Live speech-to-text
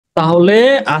তাহলে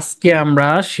আজকে আমরা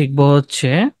শিখবো হচ্ছে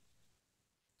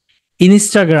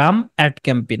ইনস্টাগ্রাম অ্যাড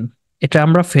ক্যাম্পেইন। এটা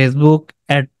আমরা ফেসবুক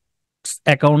অ্যাড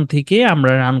অ্যাকাউন্ট থেকে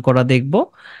আমরা রান করা দেখব।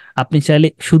 আপনি চাইলে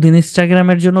শুধু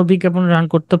ইনস্টাগ্রামের জন্য বিজ্ঞাপন রান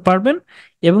করতে পারবেন,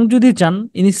 এবং যদি চান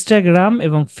ইনস্টাগ্রাম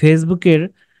এবং ফেসবুকের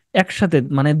একসাথে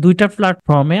মানে দুইটা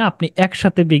প্ল্যাটফর্মে আপনি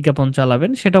একসাথে বিজ্ঞাপন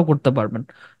চালাবেন সেটাও করতে পারবেন।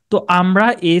 তো আমরা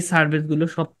এই সার্ভিসগুলো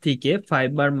সব থেকে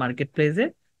ফাইবার মার্কেট প্লেসে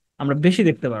আমরা বেশি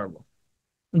দেখতে পারবো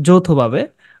যৌথভাবে,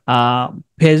 আহ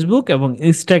ফেসবুক এবং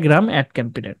ইনস্টাগ্রাম অ্যাড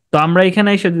ক্যাম্পেইনের। তো আমরা এখানে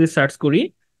এসে যদি সার্চ করি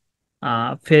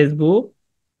Facebook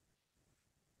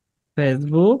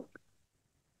Facebook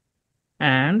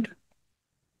and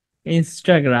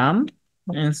Instagram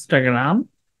Instagram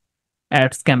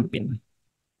ads campaign,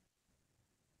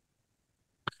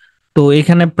 তো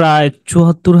এখানে প্রায়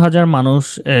 ৭৪,০০০ মানুষ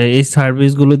এই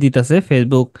সার্ভিসগুলো দিতেছে,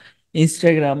 ফেসবুক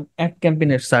ইনস্টাগ্রাম অ্যাড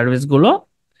ক্যাম্পেইনের সার্ভিসগুলো।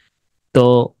 তো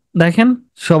দেখেন,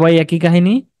 সবাই একই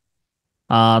কাহিনী।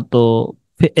 তো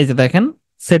এই যে দেখেন,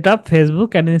 set up Facebook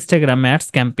and Instagram ads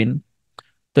campaign.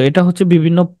 তো এটা হচ্ছে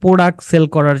বিভিন্ন প্রোডাক্ট সেল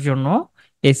করার জন্য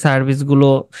এই সার্ভিসগুলো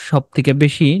সব থেকে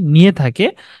বেশি নিয়ে থাকে।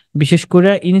 বিশেষ করে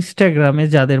ইনস্টাগ্রামে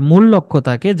যাদের মূল লক্ষ্য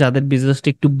থাকে, যাদের বিজনেসটা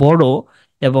একটু বড়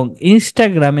এবং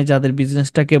ইনস্টাগ্রামে যাদের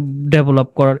বিজনেসটাকে ডেভেলপ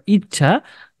করার ইচ্ছা,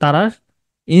 তারা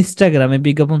ইনস্টাগ্রামে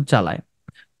বিজ্ঞাপন চালায়।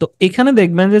 তো এখানে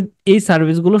দেখবেন যে এই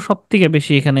সার্ভিসগুলো সব থেকে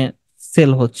বেশি এখানে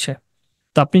সেল হচ্ছে।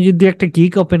 তো আপনি যদি একটা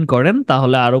গিগ ওপেন করেন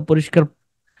তাহলে আরো পরিষ্কার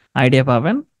আইডিয়া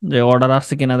পাবেন যে অর্ডার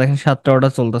আসছে কিনা। দেখেন 7টা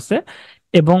অর্ডার চলতেছে,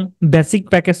 এবং বেসিক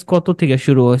প্যাকেজ কত থেকে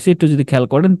শুরু হয়েছে একটু যদি খেয়াল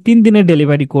করেন, 3 দিনে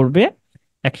ডেলিভারি করবে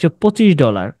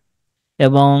 $125,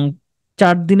 এবং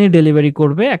 4 দিনে ডেলিভারি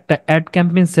করবে, একটা অ্যাড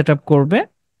ক্যাম্পেইন সেট আপ করবে।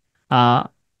 আহ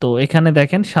তো এখানে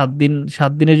দেখেন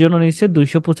 7 দিনের জন্য নিচ্ছে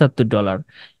 $275,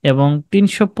 এবং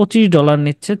 $325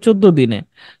 নিচ্ছে 14 দিনে।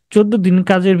 14 দিন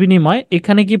কাজের বিনিময়।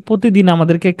 এখানে কি প্রতিদিন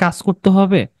আমাদেরকে কাজ করতে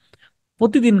হবে?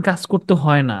 প্রতিদিন কাজ করতে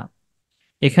হয় না।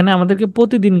 এখানে আমাদেরকে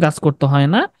প্রতিদিন কাজ করতে হয়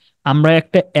না। আমরা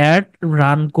একটা অ্যাড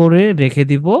রান করে রেখে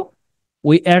দিব।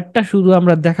 ওই অ্যাডটা শুধু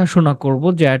আমরা দেখাশোনা করব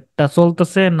যে অ্যাডটা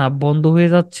চলতেছে না বন্ধ হয়ে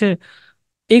যাচ্ছে,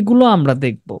 এগুলো আমরা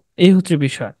দেখব। এই হচ্ছে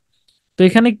বিষয়। তো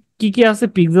এখানে কি কি আছে,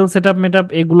 পিক্সেল সেটআপ মেটআপ,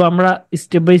 এগুলো আমরা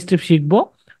স্টেপ বাই স্টেপ শিখবো।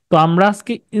 তো আমরা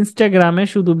আজকে ইনস্টাগ্রামে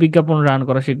শুধু বিজ্ঞাপন রান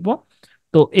করা শিখবো।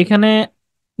 তো এখানে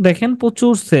দেখেন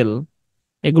প্রচুর সেল,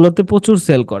 এগুলোতে প্রচুর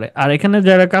সেল করে। আর এখানে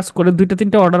যারা কাজ করে 2টা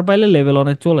 3টা অর্ডার পাইলে লেভেল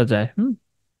অনেক চলে যায়।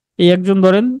 এই একজন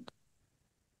ধরেন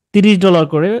 $30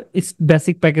 করে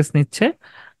বেসিক প্যাকেজ নিচ্ছে,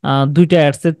 2টা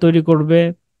অ্যাডসেট তৈরি করবে,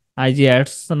 আইজি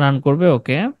অ্যাডস রান করবে।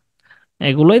 ওকে,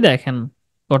 এগুলোই দেখেন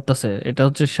করতেছে। এটা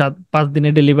হচ্ছে 5 দিনে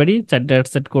ডেলিভারি, 4টা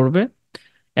অ্যাডসেট করবে।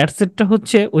 অ্যাডসেটটা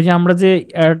হচ্ছে ওই যে আমরা যে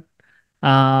অ্যাড,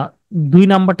 আহ 2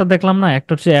 নাম্বারটা দেখলাম না,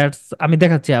 একটা হচ্ছে অ্যাডস, আমি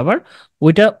দেখাচ্ছি আবার।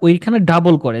 ওইটা ওইখানে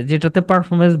ডাবল করে, যেটাতে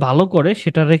পারফরমেন্স ভালো করে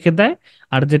সেটা রেখে দেয়,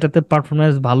 আর যেটাতে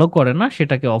পারফরমেন্স ভালো করে না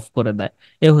সেটাকে অফ করে দেয়।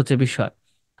 এ হচ্ছে বিষয়।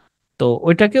 তো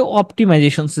ওইটাকে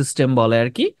অপটিমাইজেশন সিস্টেম বলে আর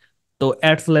কি। তো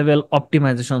অ্যাডস লেভেল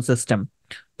অপটিমাইজেশন সিস্টেম।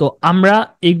 তো আমরা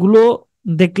এগুলো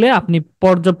দেখলে আপনি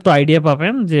পর্যাপ্ত আইডিয়া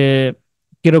পাবেন যে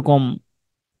কিরকম।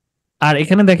 আর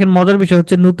এখানে দেখেন, মজার বিষয়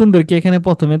হচ্ছে নতুনদেরকে এখানে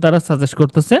প্রথমে তারা সাজেস্ট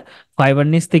করতেছে ফাইবার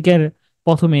নিচ থেকে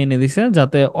প্রথমে এনে দিছে,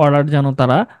 যাতে অর্ডার যেন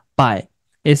তারা পায়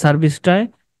এই সার্ভিসটায়।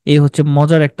 এই হচ্ছে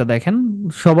মজার একটা, দেখেন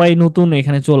সবাই নতুন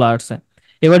এখানে চলে আসছে।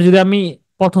 এবার যদি আমি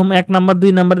প্রথম 1 নাম্বার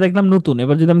 2 নাম্বার দেখলাম নতুন,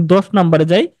 এবার যদি আমি 10 নাম্বারে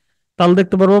যাই তাহলে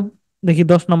দেখতে পারবো। দেখি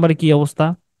 10 নাম্বারে কি অবস্থা।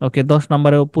 ওকে, 10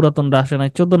 নাম্বারেও পুরাতনরা আসে নাই।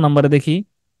 14 নাম্বারে দেখি,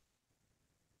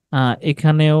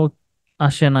 এখানেও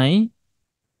আসে নাই।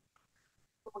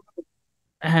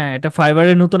 হ্যাঁ, এটা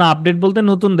ফাইবারের নতুন আপডেট বলতে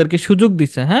নতুনদেরকে সুযোগ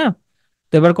দিছে। হ্যাঁ,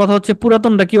 তো এবার কথা হচ্ছে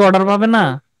পুরাতনটা কি অর্ডার পাবে না?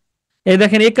 এই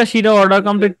দেখেন 81টা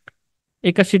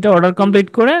অর্ডার কমপ্লিট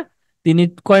করে তিনি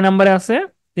কয় নাম্বারে আছে?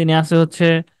 তিনি আছে হচ্ছে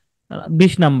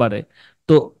 20 নাম্বারে।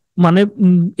 তো মানে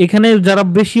এখানে যারা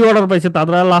বেশি অর্ডার পাইছে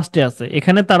তারা লাস্টে আছে।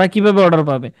 এখানে তারা কিভাবে অর্ডার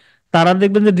পাবে? তারা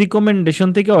দেখবেন যে রিকমেন্ডেশন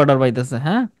থেকে অর্ডার পাইতেছে।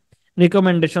 হ্যাঁ,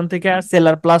 রিকমেন্ডেশন থেকে আর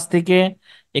সেলার প্লাস থেকে।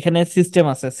 এখানে সিস্টেম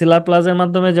আছে সেলার প্লাসের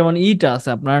মাধ্যমে, যেমন ইটা আছে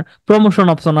আপনার, প্রমোশন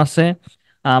অপশন আছে,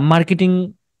 মার্কেটিং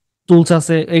টুলস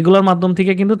আছে, এগুলোর মাধ্যম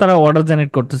থেকে কিন্তু তারা অর্ডার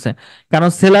জেনারেট করতেছে। কারণ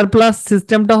সেলার প্লাস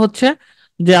সিস্টেমটা হচ্ছে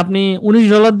যে আপনি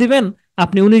 $19 দিবেন,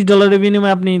 আপনি $19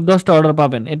 বিনিময়ে আপনি 10টা অর্ডার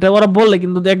পাবেন। এটা ওরা বললে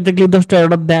কিন্তু একজাক্টলি 10টা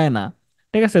অর্ডার দেয় না।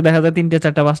 ঠিক আছে, দেখা যায় 3টা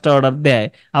 4টা 5টা অর্ডার দেয়।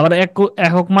 আবার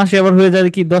একক মাসে আবার হয়ে যায়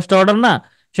কি 10টা অর্ডার না,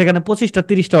 সেখানে 25টা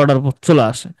 30টা অর্ডার চলে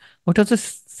আসে। ওটা হচ্ছে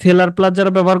সেলার প্লাস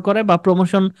যারা ব্যবহার করে বা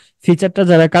প্রমোশন ফিচারটা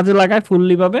যারা কাজে লাগায়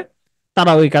ফুললি ভাবে,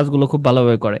 তারা ওই কাজগুলো খুব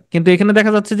ভালোভাবে করে। কিন্তু এখানে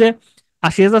দেখা যাচ্ছে যে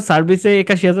 80,000 সার্ভিসে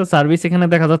 81,000 সার্ভিস এখানে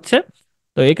দেখা যাচ্ছে।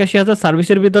 তো 81,000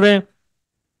 সার্ভিসের ভিতরে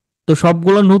তো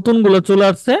সবগুলো নতুন গুলো চলে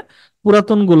আসছে,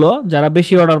 পুরাতন গুলো যারা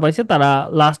বেশি অর্ডার পাইছে তারা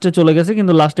লাস্টে চলে গেছে,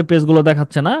 কিন্তু লাস্টে পেজ গুলো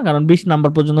দেখাচ্ছে না, কারণ 20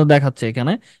 নাম্বার পর্যন্ত দেখাচ্ছে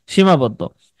এখানে সীমাবদ্ধ।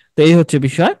 তো এই হচ্ছে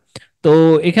বিষয়। তো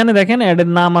এখানে দেখেন অ্যাডের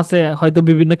নাম আছে, হয়তো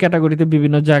বিভিন্ন ক্যাটাগরিতে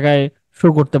বিভিন্ন জায়গায় শো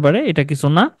করতে পারে, এটা কিছু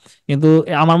না। কিন্তু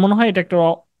আমার মনে হয় এটা একটা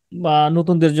বা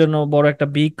নতুনদের জন্য বড় একটা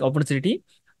বিগ অপরচুনিটি,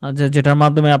 যেটার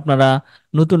মাধ্যমে আপনারা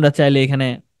নতুনরা চাইলে এখানে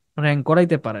র্যাঙ্ক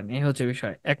করাইতে পারেন। এই হচ্ছে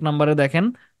বিষয়। এক নম্বরে দেখেন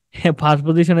ফার্স্ট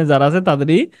পজিশনে যারা আছে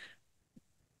তাদেরই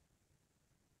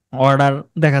অর্ডার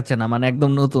দেখাচ্ছে না, মানে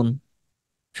একদম নতুন,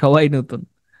 সবাই নতুন।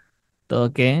 তো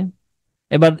ওকে,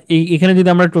 এবার এখানে যদি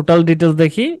আমরা টোটাল ডিটেলস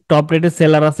দেখি, টপ রেটেড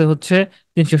সেলার আছে হচ্ছে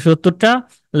 370টা,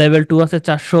 লেভেল 2 আছে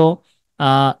 400,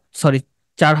 আহ সরি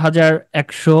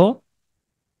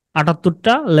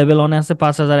 4178টা, লেভেল 1 আছে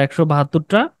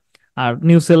 5172টা, আর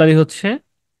নিউ সেলারি হচ্ছে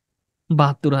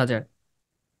 72,000।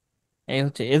 এই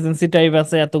হচ্ছে এজেন্সি টাইপ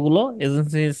আছে এতগুলো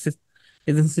এজেন্সি।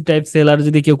 এজেন্সি টাইপ সেলার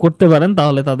যদি কেউ করতে পারেন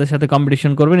তাহলে তাদের সাথে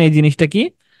কম্পিটিশন করবেন। এই জিনিসটা কি,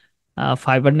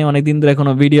 ফাইবার নিয়ে অনেকদিন ধরে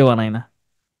কোনো ভিডিও বানাই না।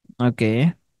 ওকে,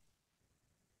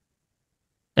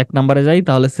 এক নম্বরে যাই,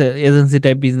 তাহলে এজেন্সি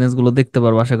টাইপ বিজনেস গুলো দেখতে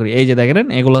পারবো আশা করি। এই যে দেখেন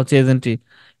এগুলো হচ্ছে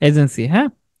এজেন্সি, হ্যাঁ।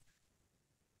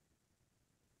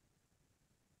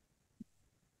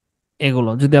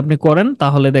 এগুলো যদি আপনি করেন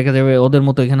তাহলে দেখা যাবে ওদের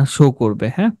মতো এখানে শো করবে,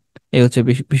 হ্যাঁ। এই হচ্ছে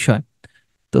বিষয়।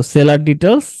 তো সেলার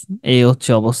ডিটেলস এই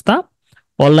হচ্ছে অবস্থা।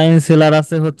 অনলাইন সেলার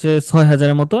আছে হচ্ছে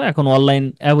 6,000-এর মতো এখন অনলাইন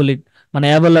মানে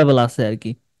অ্যাভেলেবেল আছে আর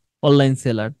কি। অনলাইন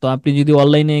সেলার, তো আপনি যদি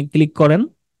অনলাইনে ক্লিক করেন,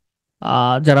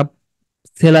 যারা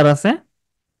সেলার আছে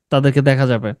তাদেরকে দেখা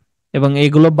যাবে, এবং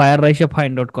এইগুলো বায়াররা এসে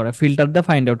ফাইন্ড আউট করে, ফিল্টার দিয়ে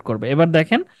ফাইন্ড আউট করবে। এবার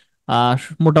দেখেন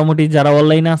মোটামুটি যারা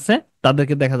অনলাইনে আছে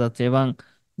তাদেরকে দেখা যাচ্ছে, এবং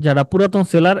যারা পুরাতন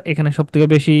সেলার এখানে সব থেকে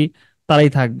বেশি তারাই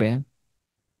থাকবে।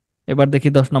 এবার দেখি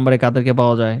 10 নম্বরে কাদেরকে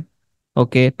পাওয়া যায়।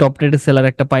 ওকে, টপ রেটেড সেলার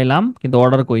একটা পাইলাম, কিন্তু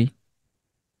অর্ডার কই,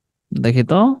 দেখি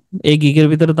তো। এই গিগের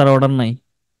ভিতরে তার অর্ডার নাই,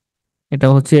 এটা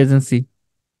হচ্ছে এজেন্সি।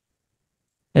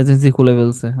 এজেন্সি খুলে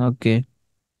ফেলছে, ওকে।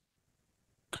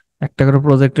 একটা করে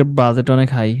প্রজেক্টের বাজেট অনেক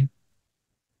হাই,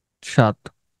 7।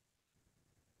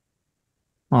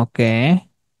 ওকে,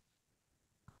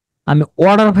 আমি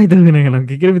অর্ডার পাইতেছি না কেন,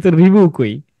 গিগের ভিতরে রিভিউ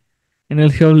কই?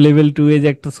 এনএল সব লেভেল 2 এ যে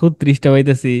একটা 36টা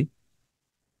পাইতেছি।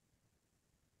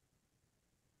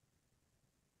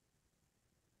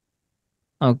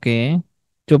 ওকে,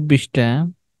 24টা,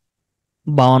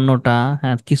 52টা,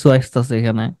 হ্যাঁ কিছু আসতেছে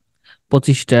এখানে,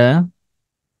 25টা,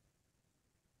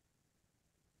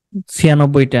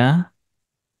 96টা।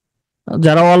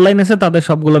 যারা অনলাইন আছে তাদের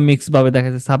সবগুলো মিক্স ভাবে দেখা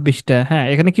যাচ্ছে, 26টা, হ্যাঁ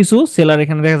এখানে কিছু সেলার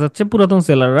এখানে দেখা যাচ্ছে, পুরাতন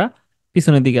সেলাররা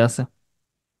পিছনের দিকে আছে।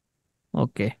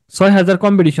 ওকে, 6,000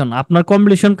 কম্পিটিশন। আপনার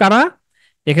কম্পিটিশন কারা?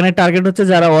 এখানে টার্গেট হচ্ছে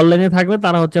যারা অনলাইনে থাকবে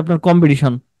তারা হচ্ছে আপনার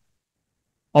কম্পিটিশন।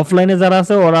 অফলাইনে যারা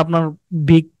আছে ওরা আপনার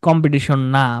বিগ কম্পিটিশন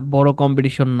না, বড়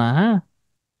কম্পিটিশন না, হ্যাঁ।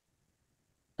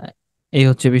 এই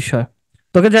হচ্ছে বিষয়।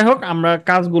 তোকে যাই হোক, আমরা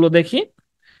কাজগুলো দেখি।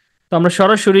 তো আমরা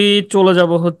সরাসরি চলে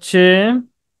যাব হচ্ছে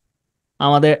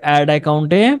আমাদের অ্যাড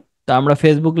অ্যাকাউন্টে। তো আমরা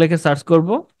ফেসবুক লিখে সার্চ করব।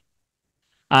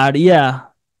 আর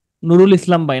নুরুল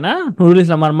ইসলাম ভাই না, নুরুল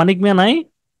ইসলাম আর মানিক মিয়া নাই?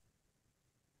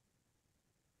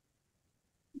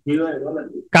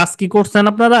 কাজ কি করছেন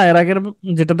আপনারা এর আগের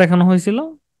যেটা দেখানো হয়েছিল?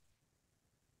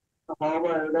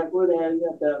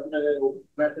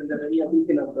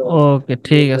 ওকে,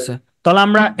 ঠিক আছে। তাহলে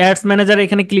আমরা অ্যাডস ম্যানেজার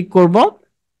এখানে ক্লিক করব।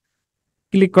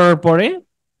 ক্লিক করার পরে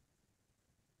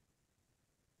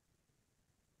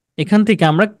এখান থেকে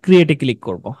আমরা ক্রিয়েটে ক্লিক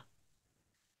করব।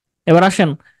 এবার আসেন,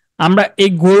 আমরা এই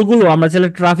গোলগুলো আমরা চাইলে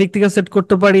ট্রাফিক থেকে সেট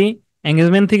করতে পারি,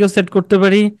 এঙ্গেজমেন্ট থেকেও সেট করতে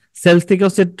পারি, সেলস থেকেও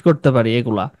সেট করতে পারি,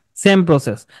 এগুলা সেম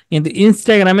প্রসেস। কিন্তু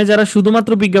ইনস্টাগ্রামে যারা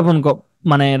শুধুমাত্র বিজ্ঞাপন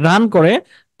মানে রান করে,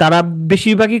 তারা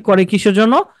বেশিরভাগই করে কিসের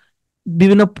জন্য?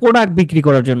 বিভিন্ন প্রোডাক্ট বিক্রি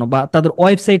করার জন্য, বা তাদের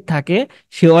ওয়েবসাইট থাকে,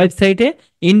 সেই ওয়েবসাইটে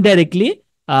ইনডাইরেক্টলি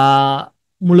আহ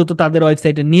মূলত তাদের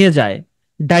ওয়েবসাইটে নিয়ে যায়।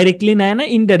 ডাইরেক্টলি নেয় না,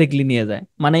 ইনডাইরেক্টলি নিয়ে যায়,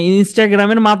 মানে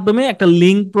ইনস্টাগ্রামের মাধ্যমে একটা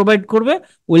লিংক প্রোভাইড করবে।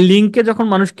 ওই লিংকে যখন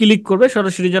মানুষ ক্লিক করবে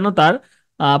সরাসরি যেন তার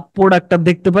প্রোডাক্টটা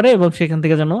দেখতে পারে, এবং সেখান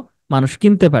থেকে যেন মানুষ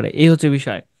কিনতে পারে। এই হচ্ছে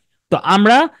বিষয়। তো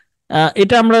আমরা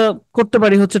এটা আমরা করতে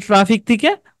পারি হচ্ছে ট্রাফিক থেকে,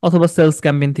 অথবা সেলস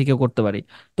ক্যাম্পেইন থেকে করতে পারি।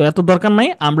 তো এত দরকার নাই,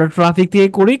 আমরা ট্রাফিক দিয়ে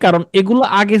করি, কারণ এগুলো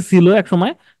আগে ছিল এক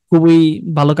সময় খুবই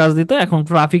ভালো কাজ দিত, এখন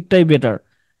ট্রাফিকটাই বেটার।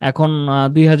 এখন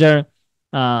 2000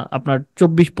 আপনার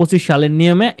 24-25 সালের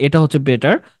নিয়মে এটা হচ্ছে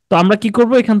বেটার। তো আমরা কি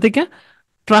করব এখান থেকে,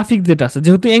 ট্রাফিক যেটা আছে,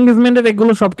 যেহেতু এঙ্গেজমেন্টের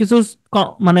এগুলো সবকিছু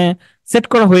মানে সেট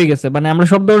করা হয়ে গেছে, মানে আমরা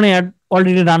সব ধরনের অ্যাড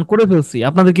অলরেডি রান করে ফেলছি।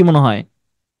 আপনাদের কি মনে হয়?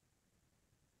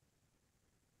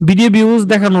 ভিডিও ভিউজ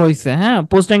দেখানো হয়েছে, হ্যাঁ,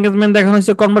 পোস্ট এঙ্গেজমেন্ট দেখানো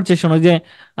হয়েছে, কনভারসেশন ওই যে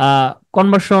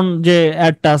কনভার্সন যে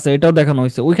অ্যাডটা আছে এটাও দেখানো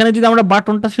হয়েছে। ওইখানে যদি আমরা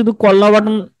বাটনটা শুধু কল্লা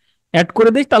বাটন অ্যাড করে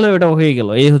দিই তাহলে ওটা হয়ে গেল।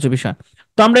 এই হচ্ছে বিষয়।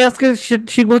 তো আমরা আজকে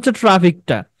শিখবো হচ্ছে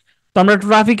ট্রাফিকটা। তো আমরা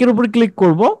ট্রাফিকের উপর ক্লিক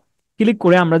করব। ক্লিক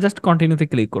করে আমরা জাস্ট কন্টিনিউতে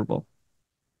ক্লিক করব।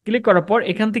 ক্লিক করার পর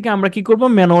এখান থেকে আমরা কি করব,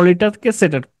 ম্যানুয়ালিটাকে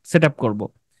সেট আপ করব।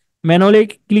 ম্যানুয়ালি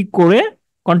ক্লিক করে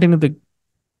কন্টিনিউতে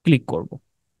ক্লিক করব।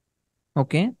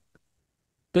 ওকে,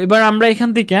 তো এবার আমরা এখান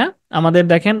থেকে আমাদের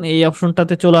দেখেন এই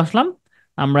অপশনটাতে চলে আসলাম।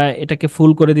 আমরা এটাকে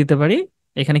ফুল করে দিতে পারি,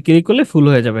 এখানে ক্লিক করলে ফুল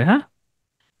হয়ে যাবে। হ্যাঁ,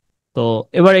 তো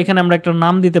এবার এখানে আমরা একটা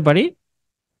নাম দিতে পারি।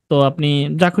 তো আপনি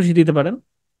যা খুশি দিতে পারেন,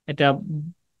 এটা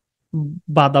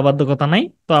বাধ্যবাধকতা নাই।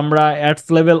 তো আমরা অ্যাডস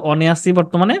লেভেল অনে আছি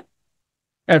বর্তমানে,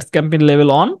 অ্যাডস ক্যাম্পেইন লেভেল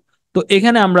অন। তো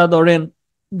এখানে আমরা ধরেন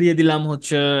দিয়ে দিলাম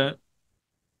হচ্ছে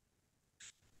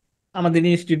আমাদের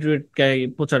ইনস্টিটিউটকে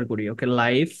প্রচার করি। ওকে,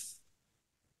 লাইফ,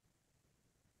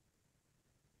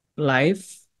 লাইফ,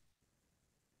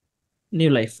 নিউ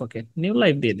লাইফ। ওকে, নিউ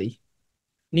লাইফ দিয়ে দিই,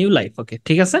 নিউ লাইফ। ওকে,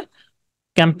 ঠিক আছে,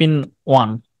 ক্যাম্পেইন ওয়ান।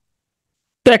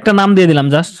 তো একটা নাম দিয়ে দিলাম,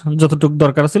 জাস্ট যতটুকু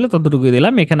দরকার ছিল ততটুকুই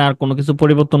দিলাম, এখানে আর কোনো কিছু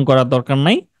পরিবর্তন করার দরকার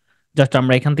নাই। জাস্ট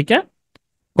আমরা এখান থেকে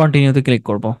কন্টিনিউতে ক্লিক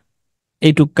করব,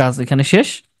 এইটুক কাজ এখানে শেষ।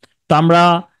 তো আমরা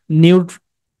new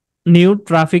new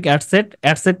traffic ad set,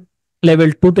 ad set level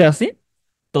two তে আছি।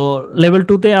 তো লেভেল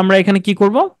টু তে আমরা এখানে কি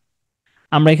করব,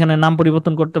 আমরা এখানে নাম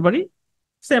পরিবর্তন করতে পারি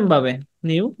সেম ভাবে,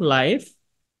 নিউ লাইফ।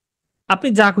 আপনি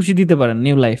যা খুশি দিতে পারেন,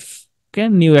 নিউ লাইফ। ওকে,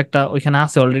 নিউ একটা ওইখানে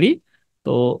আছে অলরেডি।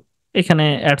 তো এখানে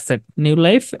ad set, new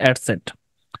life ad set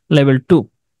level two,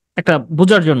 একটা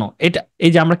বোঝার জন্য। এটা এই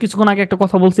যে আমরা কিছুক্ষণ আগে একটা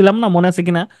কথা বলছিলাম না, মনে আছে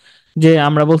কিনা, যে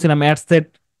আমরা বলছিলাম অ্যাডসেট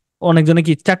অনেকজনে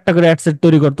কি চারটা করে অ্যাডসেট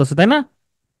তৈরি করতেছে, তাই না?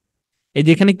 এই যে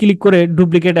এখানে ক্লিক করে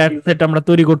ডুপ্লিকেট অ্যাড সেট আমরা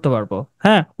তৈরি করতে পারবো।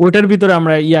 হ্যাঁ, ওইটার ভিতরে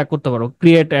আমরা ইয়া করতে পারবো,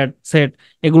 ক্রিয়েট অ্যাড সেট,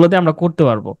 এগুলোতে আমরা করতে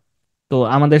পারবো। তো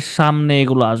আমাদের সামনে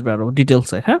এগুলো আসবে আরো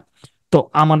ডিটেলসে। হ্যাঁ, তো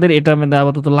আমাদের এটার মধ্যে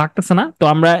আপাতত লাগতেছে না। তো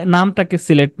আমরা নামটাকে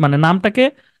সিলেক্ট, মানে নামটাকে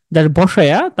জাস্ট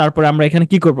বসায়া তারপরে আমরা এখানে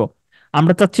কি করব,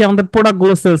 আমরা চাচ্ছি আমাদের প্রোডাক্ট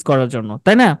গুলো সেলস করার জন্য,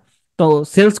 তাই না? তো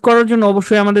সেলস করার জন্য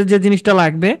অবশ্যই আমাদের যে জিনিসটা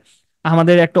লাগবে,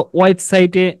 আমাদের একটা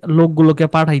ওয়েবসাইটে লোকগুলোকে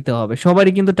পাঠাইতে হবে,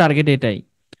 সবারই কিন্তু টার্গেট এটাই।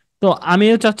 তো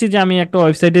আমিও চাচ্ছি যে আমি একটা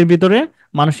ওয়েবসাইটের ভিতরে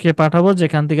মানুষকে পাঠাবো,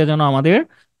 যেখান থেকে যেন আমাদের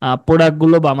প্রোডাক্ট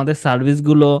গুলো বা আমাদের সার্ভিস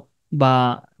গুলো বা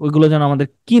ওইগুলো যেন আমাদের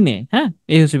কিনে। হ্যাঁ,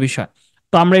 এই হচ্ছে বিষয়।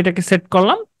 তো আমরা এটাকে সেট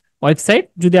করলাম ওয়েবসাইট।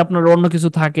 যদি আপনার অন্য কিছু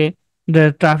থাকে,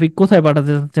 ট্রাফিক কোথায়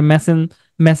পাঠাতে চাচ্ছেন,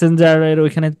 মেসেঞ্জারের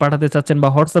ওইখানে পাঠাতে চাচ্ছেন বা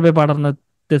হোয়াটসঅ্যাপে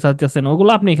পাঠাতে চাচ্ছেন,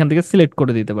 ওগুলো আপনি এখান থেকে সিলেক্ট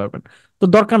করে দিতে পারবেন। তো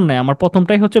দরকার নাই, আমার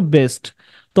প্রথমটাই হচ্ছে বেস্ট।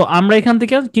 তো আমরা এখান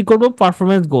থেকে কি করব,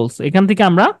 পারফরমেন্স গোলস, এখান থেকে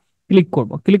আমরা ক্লিক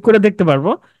করব, ক্লিক করে দেখতে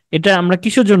পারবো এটা আমরা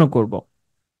কিসের জন্য করব।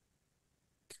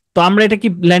 তো আমরা এটা কি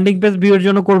ল্যান্ডিং পেজ ভিউর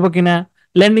জন্য করব কিনা।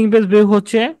 ল্যান্ডিং পেজ ভিউ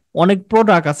হচ্ছে অনেক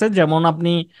প্রোডাক্ট আছে, যেমন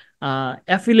আপনি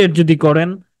অ্যাফিলিয়েট যদি করেন,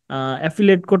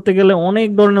 অ্যাফিলিয়েট করতে গেলে অনেক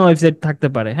ধরনের ওয়েবসাইট থাকতে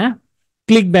পারে। হ্যাঁ,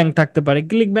 ক্লিক ব্যাংক থাকতে পারে,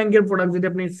 ক্লিক ব্যাংকের প্রোডাক্ট যদি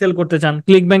আপনি সেল করতে চান,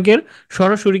 ক্লিক ব্যাংকের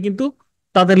সরাসরি কিন্তু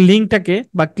তাদের লিঙ্কটাকে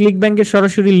বা ক্লিক ব্যাংকের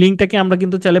সরাসরি লিঙ্কটাকে আমরা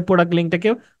কিন্তু চাইলে প্রোডাক্ট লিঙ্কটাকে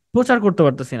প্রচার করতে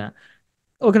পারতেছি না,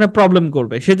 ওখানে প্রবলেম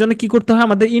করবে। সেজন্য কি করতে হয়,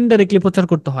 আমাদের ইনডাইরেক্টলি প্রচার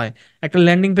করতে হয়, একটা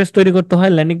ল্যান্ডিং পেজ তৈরি করতে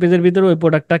হয়। ল্যান্ডিং পেজের ভিতরে ওই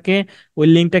প্রোডাক্টটাকে, ওই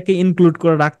লিঙ্কটাকে ইনক্লুড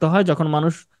করে রাখতে হয়। যখন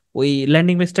মানুষ ওই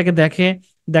ল্যান্ডিং পেজটাকে দেখে,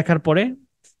 দেখার পরে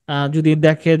যদি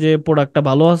দেখে যে প্রোডাক্টটা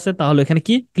ভালো আছে, তাহলে এখানে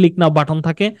কি ক্লিক নাও বাটন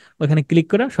থাকে, ওখানে ক্লিক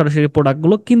করে সরাসরি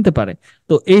প্রোডাক্টগুলো কিনতে পারে।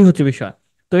 তো এই হচ্ছে বিষয়।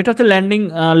 তো এটা হচ্ছে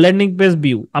ল্যান্ডিং পেজ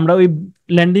ভিউ। আমরা ওই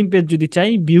ল্যান্ডিং পেজ যদি চাই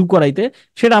ভিউ করাইতে,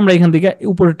 সেটা আমরা এখান থেকে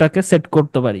উপরেরটাকে সেট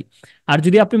করতে পারি। আর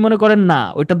যদি আপনি মনে করেন না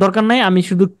ওইটা দরকার নাই, আমি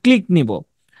শুধু ক্লিক নিব,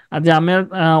 আর যে আমার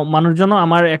মানুষজন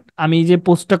আমার আমি যে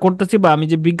পোস্টটা করতেছি বা আমি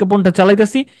যে বিজ্ঞাপনটা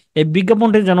চালাইতেছি, এই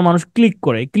বিজ্ঞাপনটা যেন মানুষ ক্লিক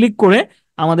করে, ক্লিক করে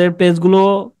আমাদের পেজগুলো,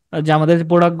 যে আমাদের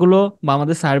প্রোডাক্টগুলো বা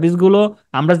আমাদের সার্ভিসগুলো,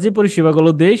 আমরা যে পরিষেবাগুলো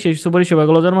দেই সেই সব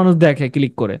পরিষেবাগুলো যেন মানুষ দেখে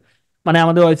ক্লিক করে, মানে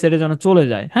আমাদের ওয়েবসাইটে যেন চলে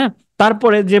যায়। হ্যাঁ,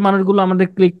 তারপরে যে মানুষগুলো আমাদের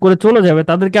ক্লিক করে চলে যাবে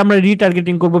তাদেরকে আমরা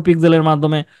রিটার্গেটিং করব পিক্সেলের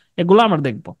মাধ্যমে, এগুলো আমরা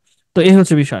দেখবো। তো এই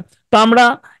হচ্ছে বিষয়। তো আমরা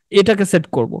এটাকে সেট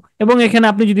করব। এবং এখানে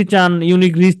আপনি যদি চান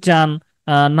ইউনিক রিচ চান,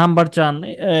 নাম্বার চান,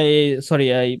 সরি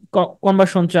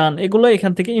কনভার্সন চান, এগুলো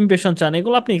এখান থেকে ইমপ্রেশন চান,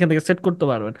 এগুলো আপনি এখান থেকে সেট করতে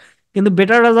পারবেন। কিন্তু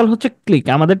বেটার রেজাল্ট হচ্ছে ক্লিক,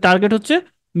 আমাদের টার্গেট হচ্ছে,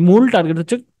 মূল টার্গেট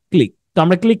হচ্ছে ক্লিক। তো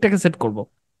আমরা ক্লিকটাকে সেট করব।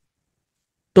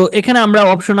 তো এখানে আমরা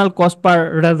অপশনাল কস্ট পার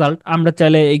রেজাল্ট, আমরা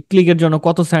চাইলে এই ক্লিকের জন্য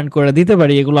কত সেন্ড করে দিতে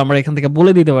পারি, এগুলো আমরা এখান থেকে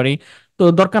বলে দিতে পারি। তো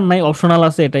দরকার নাই, অপশনাল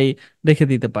আছে, এটাই রেখে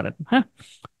দিতে পারেন। হ্যাঁ,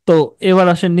 তো এবার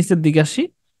আসেন নিচের দিকে আসি।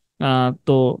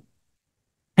 তো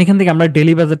এখান থেকে আমরা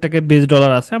ডেইলি বাজেটটাকে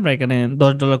 $20 আছে, আমরা এখানে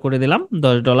 $10 করে দিলাম,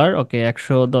 $10। ওকে,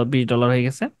 120 ডলার হয়ে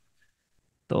গেছে।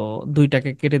 তো দুইটাকে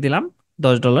কেটে দিলাম,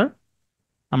 $10।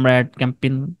 আমরা অ্যাড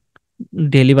ক্যাম্পেইন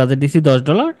ডেইলি বাজেট দিছি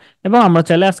 $10। এবং আমরা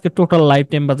চাইলে আজকে টোটাল লাইফ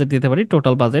টাইম বাজেট দিতে পারি,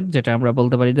 টোটাল বাজেট যেটা আমরা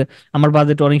বলতে পারি যে আমার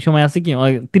বাজেট অনেক সময় আছে কি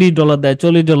 $30 দেয়,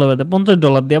 $40 দেয়,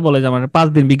 $50 দিয়ে বলে যে আমার 5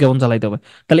 দিন বিজ্ঞাপন চালাইতে হবে।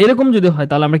 তাহলে এরকম যদি হয়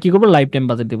তাহলে আমরা কি করবো, লাইফ টাইম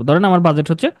বাজেট দিব। ধরেন আমার বাজেট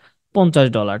হচ্ছে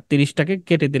 $50, 30টাকে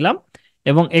কেটে দিলাম।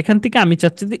 এবং এখান থেকে আমি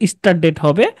চাচ্ছি যে স্টার্ট ডেট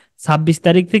হবে 26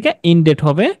 তারিখ থেকে, ইন ডেট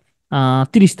হবে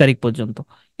 30 তারিখ পর্যন্ত।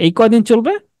 এই কয়দিন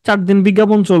চলবে, 4 দিন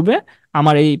বিজ্ঞাপন চলবে।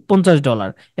 আমার এই $50।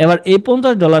 এবার এই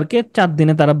 $50কে 4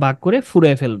 দিনে তারা ভাগ করে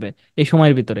ফুরিয়ে ফেলবে এই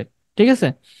সময়ের ভিতরে। ঠিক আছে?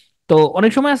 তো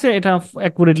অনেক সময় আছে এটা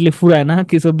অ্যাকুরেটলি ফুরায় না,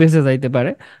 কিছু বেঁচে যাইতে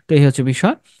পারে। তো এই হচ্ছে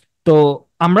বিষয়। তো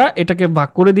আমরা এটাকে ভাগ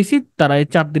করে দিছি, তারা এই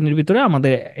 4 দিনের ভিতরে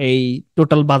আমাদের এই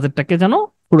টোটাল বাজেটটাকে যেন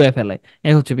ফুরিয়ে ফেলে।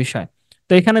 এই হচ্ছে বিষয়।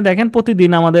 তো এখানে দেখেন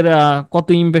প্রতিদিন আমাদের কত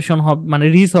ইমপ্রেশন হবে, মানে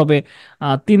রিচ হবে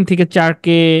 3 থেকে 4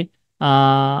 কে,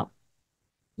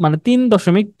 মানে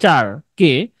 3.4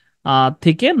 কে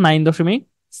থেকে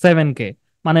 9.7 কে,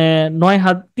 মানে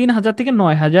 3,000 থেকে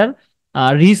 9,000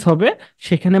 রিচ হবে।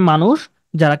 সেখানে মানুষ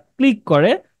যারা ক্লিক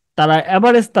করে, তারা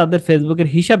এভারেজ তাদের ফেসবুকের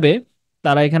হিসাবে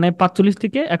তারা এখানে 45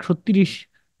 থেকে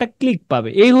 130টা ক্লিক পাবে।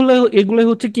 এইগুলো এগুলোই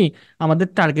হচ্ছে কি আমাদের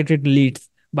টার্গেটেড লিডস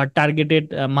বা টার্গেটেড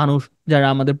মানুষ, যারা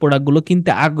আমাদের প্রোডাক্টগুলো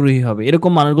কিনতে আগ্রহী হবে।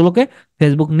 এরকম মানুষগুলোকে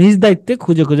ফেসবুক নিজ দায়িত্বে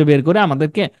খুঁজে খুঁজে বের করে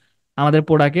আমাদেরকে আমাদের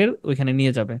প্রোডাক্টের ওইখানে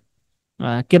নিয়ে যাবে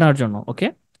কেনার জন্য। ওকে,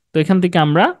 তো এখান থেকে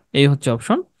আমরা এই হচ্ছে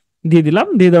অপশন দিয়ে দিলাম।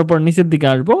 দিয়ে দেওয়ার পর নিচের দিকে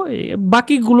আসবো,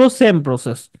 বাকিগুলো সেম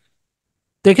প্রসেস।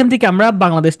 তো এখান থেকে আমরা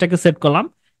বাংলাদেশটাকে সেট করলাম,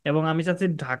 এবং আমি চাচ্ছি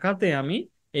ঢাকাতে আমি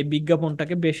এই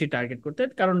বিজ্ঞাপনটাকে বেশি টার্গেট করতে,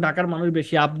 কারণ ঢাকার মানুষ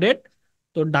বেশি আপডেট।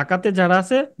 তো ঢাকাতে যারা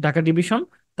আছে, ঢাকা ডিভিশন,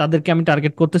 তাদেরকে আমি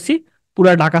টার্গেট করতেছি।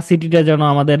 পুরা ঢাকা সিটিটা যেন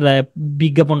আমাদের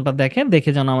বিজ্ঞাপনটা দেখে,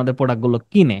 দেখে যেন আমাদের প্রোডাক্টগুলো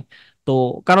কিনে। তো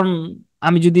কারণ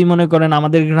আমি যদি মনে করেন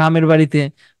আমাদের গ্রামের বাড়িতে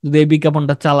যদি এই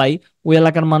বিজ্ঞাপনটা চালাই, ওই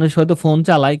এলাকার মানুষ হয়তো ফোন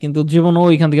চালায় কিন্তু জীবনও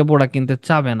ওইখান থেকে প্রোডাক্ট কিনতে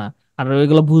চাবে না, আর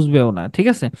ওইগুলো বুঝবেও না। ঠিক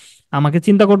আছে? আমাকে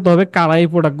চিন্তা করতে হবে কারা এই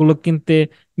প্রোডাক্টগুলো কিনতে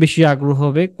বেশি আগ্রহ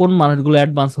হবে, কোন মানুষগুলো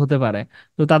অ্যাডভান্স হতে পারে।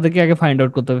 তো তাদেরকে আগে ফাইন্ড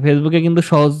আউট করতে হবে। ফেসবুকে কিন্তু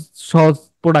সহজ সহজ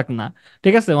প্রোডাক্ট না।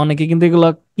 ঠিক আছে? অনেকে কিন্তু এগুলো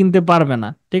কিনতে পারবে না।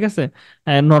 ঠিক আছে?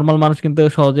 নর্মাল মানুষ কিন্তু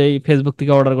সহজেই ফেসবুক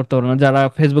থেকে অর্ডার করতে পারবে না, যারা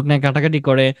ফেসবুক নিয়ে ঘাটাঘাটি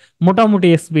করে, মোটামুটি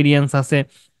এক্সপিরিয়েন্স আছে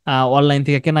অনলাইন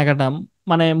থেকে কেনাকাটা,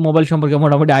 মানে মোবাইল সম্পর্কে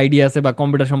মোটামুটি আইডিয়া আছে বা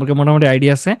কম্পিউটার সম্পর্কে মোটামুটি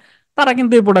আইডিয়া আছে, তারা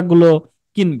কিন্তু এই প্রোডাক্টগুলো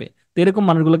কিনবে। তো এরকম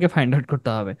মানুষগুলোকে ফাইন্ড আউট করতে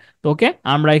হবে। তো ওকে,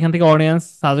 আমরা এখান থেকে অডিয়েন্স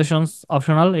সাজেশনস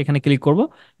অপশনাল এখানে ক্লিক করব।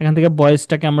 এখান থেকে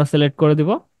বয়েসটাকে আমরা সিলেক্ট করে দিব।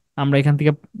 আমরা এখান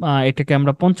থেকে এটাকে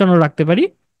আমরা 55 রাখতে পারি,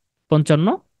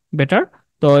 55 বেটার।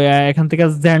 তো এখান থেকে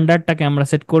জেন্ডারটাকে আমরা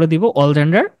সেট করে দিব অল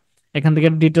জেন্ডার। এখান থেকে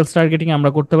ডিটেলস টার্গেটিং আমরা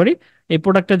করতে পারি। এই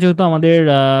প্রোডাক্টটা যেহেতু আমাদের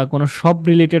কোনো শপ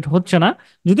রিলেটেড হচ্ছে না,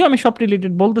 যদিও আমি শপ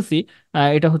রিলেটেড বলতেছি,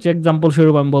 এটা হচ্ছে এক্সাম্পল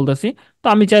স্বরূপ আমি বলতেছি। তো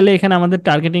আমি চাইলে এখানে আমাদের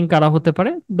টার্গেটিং করা হতে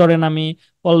পারে। ধরেন আমি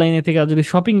অনলাইনে থেকে যদি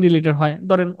শপিং রিলেটেড হয়,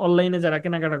 ধরেন অনলাইনে যারা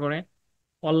কেনাকাটা করে,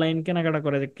 অনলাইন কেনাকাটা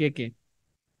করে যে কে কে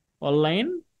অনলাইন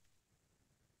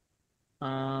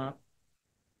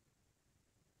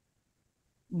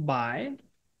বাই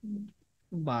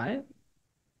বাই,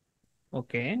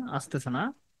 ওকে, আসতেছে না,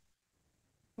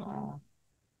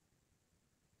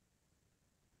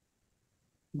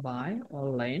 বাই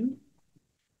অনলাইন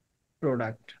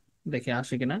প্রোডাক্ট, দেখে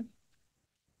আসে কিনা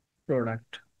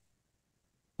প্রোডাক্ট।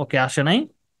 ওকে, আসে নাই।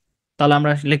 তাহলে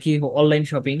আমরা লিখি online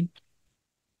shopping,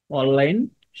 online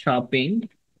shopping,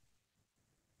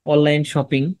 online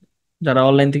shopping, যারা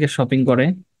অনলাইন থেকে শপিং করে।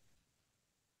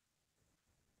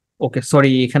 ওকে,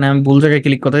 সরি, এখানে আমি ভুল জায়গায়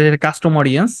ক্লিক করতে, এটা কাস্টম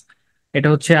অডিয়েন্স। এটা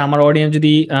হচ্ছে আমার অডিয়েন্স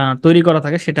যদি তৈরি করা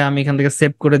থাকে, সেটা আমি এখান থেকে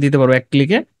সেভ করে দিতে পারবো এক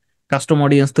ক্লিকে, কাস্টম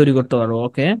অডিয়েন্স তৈরি করতে পারবো।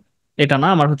 ওকে, এটা না,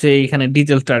 আমার হচ্ছে এইখানে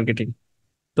ডিটেল টার্গেটিং।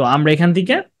 তো আমরা এখান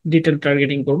থেকে ডিটেল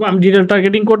টার্গেটিং করব। আমি ডিটেল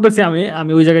টার্গেটিং করতেছি, আমি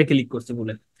আমি ওই জায়গায় ক্লিক করছি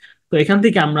বলে। তো এখান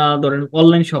থেকে আমরা ধরেন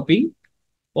অনলাইন শপিং,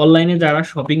 অনলাইনে যারা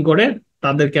শপিং করে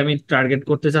তাদেরকে আমি টার্গেট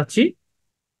করতে চাচ্ছি।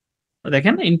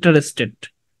 দেখেন ইন্টারেস্টেড,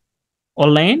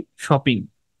 অনলাইন শপিং,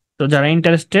 তো যারা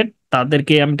ইন্টারেস্টেড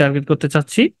তাদেরকে আমি টার্গেট করতে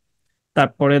চাচ্ছি।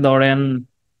 তারপরে ধরেন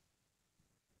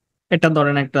এটা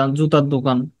ধরেন একটা জুতার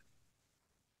দোকান,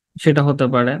 সেটা হতে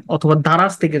পারে, অথবা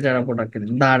দারাজ থেকে যারা প্রোডাক্ট কেনে,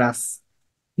 দারাজ,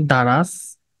 দারাজ,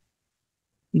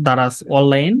 দারাজ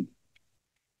অনলাইন,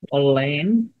 অনলাইন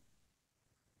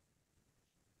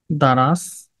দারাজ,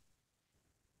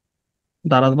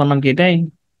 দারাজ বানাম কি এটাই,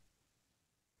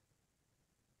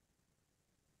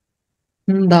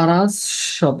 দারাজ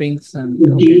শপিং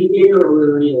সেন্টার।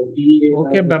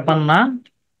 ওকে, ব্যাপার না,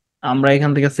 আমরা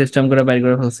এখান থেকে সিস্টেম করে বাইর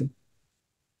করে ফেলছি।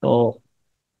 তো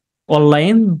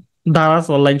অনলাইন দারাজ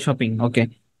অনলাইন শপিং, ওকে,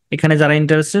 এখানে যারা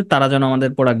ইন্টারেস্টেড তারা যেন আমাদের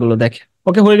প্রোডাক্ট গুলো দেখে।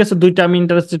 ওকে, হয়ে গেছে, দুইটা আমি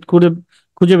ইন্টারেস্টেড খুঁজে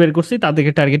খুঁজে বের করছি,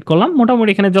 তাদেরকে টার্গেট করলাম। মোটামুটি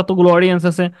এখানে যতগুলো অডিয়েন্স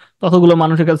আছে ততগুলো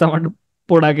মানুষের কাছে আমার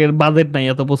প্রোডাক্টের বাজেট নাই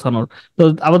এত পৌঁছানোর। তো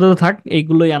আপাতত থাক,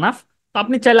 এইগুলোই আনাফ। তো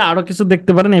আপনি চাইলে আরো কিছু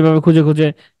দেখতে পারেন, এইভাবে খুঁজে খুঁজে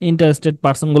ইন্টারেস্টেড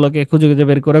পার্সন গুলোকে খুঁজে খুঁজে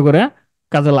বের করে করে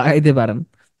কাজে লাগাইতে পারেন।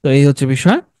 তো এই হচ্ছে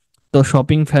বিষয়। তো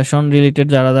শপিং ফ্যাশন রিলেটেড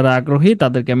যারা যারা আগ্রহী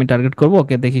তাদেরকে আমি টার্গেট করবো।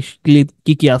 ওকে, দেখি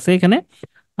কি কি আছে এখানে।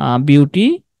 বিউটি,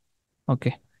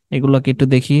 ওকে, এগুলোকে একটু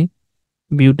দেখি।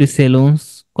 বিউটি সেলুনস,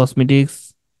 কসমেটিক্স,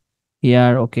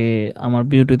 হেয়ার, ওকে, আমার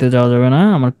বিউটিতে যাওয়া যাবে না,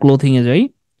 আমার ক্লোথিং এ যাই,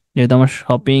 যেহেতু আমার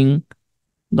শপিং,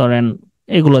 ধরেন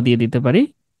এগুলো দিয়ে দিতে পারি।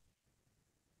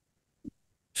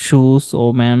 শুজ,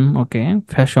 ওমেন, ওকে।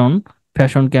 ফ্যাশন,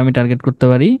 ফ্যাশনকে আমি টার্গেট করতে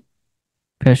পারি।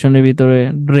 ফ্যাশনের ভিতরে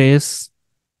ড্রেস।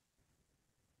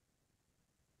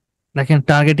 দেখেন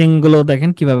টার্গেটিং গুলো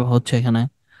দেখেন কিভাবে হচ্ছে এখানে।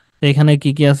 এখানে কি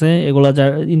কি আছে এগুলা,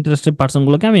 যার ইন্টারেস্টেড পার্সন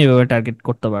গুলোকে আমি এভাবে টার্গেট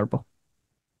করতে পারবো।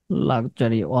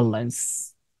 লাক্সারি অনলাইন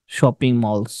শপিং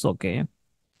মলস, ওকে।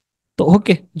 তো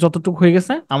ওকে, যতটুকু হয়ে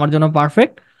গেছে আমার জন্য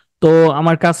পারফেক্ট। তো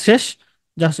আমার কাজ শেষ।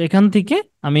 জাস্ট এখান থেকে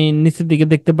আমি নিচের দিকে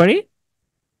দেখতে পারি,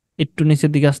 একটু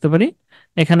নিচের দিকে আসতে পারি।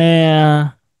 এখানে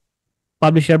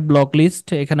পাবলিশার ব্লক লিস্ট,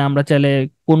 এখানে আমরা চাইলে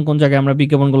কোন কোন জায়গায় আমরা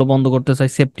বিজ্ঞাপনগুলো বন্ধ করতে চাই,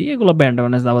 সেফটি, এগুলো ব্র্যান্ড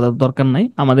অ্যাওয়ারনেস আমাদের দরকার নাই,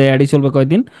 আমাদের অ্যাডই চলবে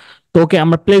কয়দিন। তো ওকে,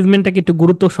 আমরা প্লেসমেন্টটাকে একটু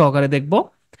গুরুত্ব সহকারে দেখবো।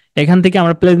 এখান থেকে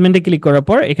আমরা প্লেসমেন্টে ক্লিক করার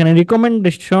পর এখানে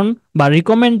রিকমেন্ডেশন বা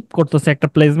রিকমেন্ড করতেছে একটা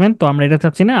প্লেসমেন্ট, তো আমরা এটা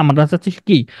চাচ্ছি না, আমরা চাচ্ছি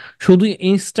কি শুধু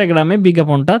ইনস্টাগ্রামে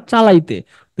বিজ্ঞাপনটা চালাইতে।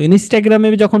 তো ইনস্টাগ্রামে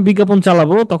যখন বিজ্ঞাপন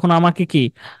চালাবো তখন আমাকে কি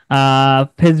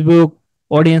ফেসবুক,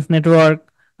 অডিয়েন্স নেটওয়ার্ক,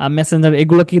 মেসেঞ্জার,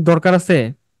 এগুলো কি দরকার আছে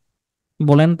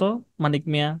বলেন তো? মানিক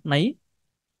মিয়া নাই,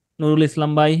 নুরুল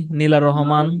ইসলাম ভাই, নীলা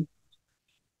রহমান,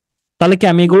 তাহলে কি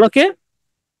আমি এগুলোকে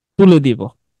তুলে দিব?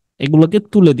 এগুলোকে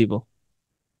তুলে দিব,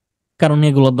 কারণ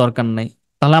এগুলোর দরকার নাই।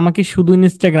 তাহলে আমাকে শুধু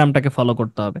ইনস্টাগ্রামটাকে ফলো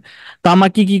করতে হবে। তো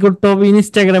আমাকে কি করতে হবে,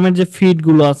 ইনস্টাগ্রামের যে ফিড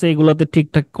গুলো আছে এগুলোতে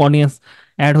ঠিকঠাক অডিয়েন্স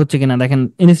অ্যাড হচ্ছে কিনা দেখেন।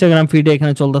 ইনস্টাগ্রাম ফিডে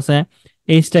এখানে চলতেছে,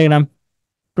 ইনস্টাগ্রাম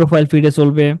প্রোফাইল ফিডে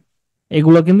চলবে,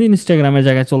 এগুলো কিন্তু ইনস্টাগ্রামের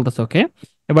জায়গায় চলতেছে, ওকে।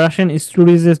 এবার আসেন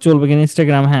স্টোরিজে চলবে কিনা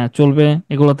ইনস্টাগ্রাম, হ্যাঁ চলবে,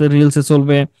 এগুলোতে রিলসে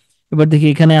চলবে। এবার দেখি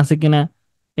এখানে আছে কিনা,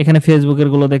 এখানে ফেসবুকের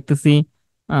গুলো দেখতেছি।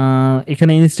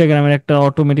 এখানে ইনস্টাগ্রামের একটা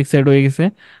অটোমেটিক সেট হয়ে গেছে,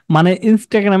 মানে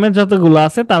ইনস্টাগ্রামের যতগুলো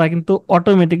আছে তারা কিন্তু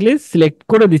অটোমেটিকলি সিলেক্ট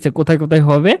করে দিছে কোথায় কোথায়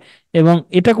হবে এবং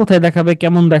এটা কোথায় দেখাবে,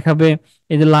 কেমন দেখাবে।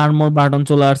 এই যে লার্ন মোর বাটন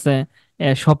চলে আসছে,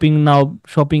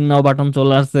 শপিং নাও বাটন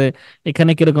চলে আসছে,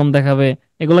 এখানে কিরকম দেখাবে,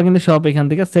 এগুলো কিন্তু সব এখান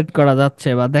থেকে সেট করা যাচ্ছে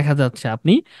বা দেখা যাচ্ছে,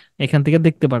 আপনি এখান থেকে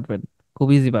দেখতে পারবেন খুব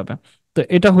ইজি ভাবে। তো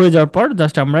এটা হয়ে যাওয়ার পর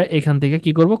জাস্ট আমরা এখান থেকে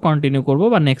কি করব, কন্টিনিউ করব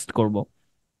বা নেক্সট করব।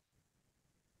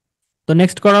 তো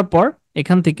নেক্সট করার পর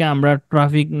এখান থেকে আমরা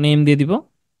ট্রাফিক নেম দিয়ে দিব,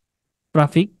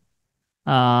 ট্রাফিক।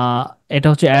 আহ এটা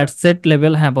হচ্ছে অ্যাড সেট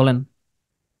লেভেল, হ্যাঁ বলেন।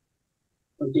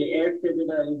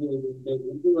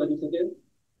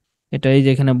 এটা এই যে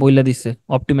এখানে বইলা দিছে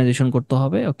অপটিমাইজেশন করতে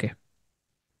হবে, ওকে।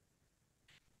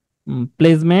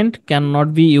 Placement can not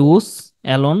be use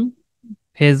alone,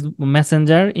 Facebook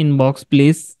Messenger inbox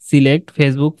please select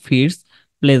Facebook feeds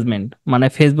placement, মানে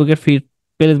ফেসবুকের ফিড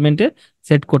প্লেসমেন্টে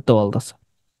সেট করতে বলতেছে,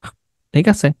 ঠিক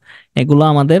আছে। এগুলো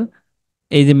আমাদের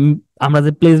এই যে আমরা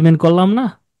যে প্লেসমেন্ট করলাম না,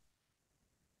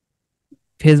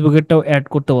 ফেসবুকেরটাও অ্যাড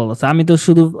করতে বলতেছে। আমি তো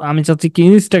শুধু আমি চাচ্ছি কি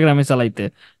ইনস্টাগ্রামে চালাইতে,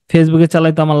 ফেসবুকে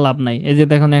চালাইতে আমার লাভ নাই, এই যে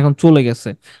দেখুন এখন চলে গেছে।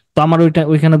 তো আমার ওইটা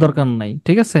ওইখানে দরকার নাই,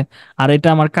 ঠিক আছে। আর এটা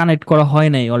আমার কানেক্ট করা হয়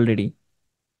নাই অলরেডি।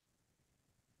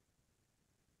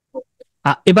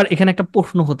 এবার এখানে একটা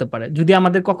প্রশ্ন হতে পারে, যদি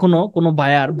আমাদের কখনো কোনো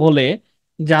বায়ার বলে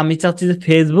যে আমি চাচ্ছি যে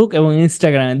ফেসবুক এবং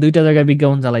ইনস্টাগ্রামে দুইটা জায়গায়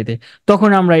বিজ্ঞাপন চালাইতে, তখন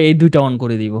আমরা এই দুইটা অন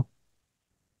করে দিব,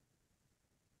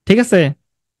 ঠিক আছে।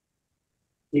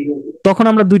 তখন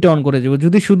আমরা দুইটা অন করে দিব।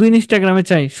 যদি শুধু ইনস্টাগ্রামে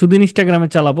চাই, শুধু ইনস্টাগ্রামে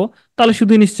চালাবো, তাহলে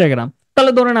শুধু ইনস্টাগ্রাম।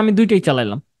 তাহলে ধরেন আমি দুইটাই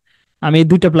চালাইলাম, আমি এই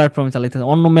দুইটা প্ল্যাটফর্মে চালাইতে চাই।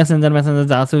 অন্য মেসেঞ্জার মেসেঞ্জার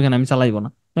যা আছে ওখানে আমি চালাইবো না,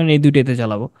 ধরেন এই দুইটাতে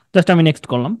চালাবো। জাস্ট আমি নেক্সট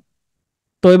করলাম।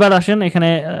 তো এবার আসেন এখানে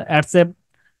অ্যাডসেপ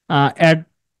অ্যাড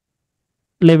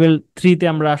লেভেল 3-তে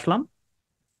আমরা আসলাম।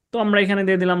 তো আমরা এখানে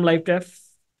দিয়ে দিলাম লাইভ ট্যাব,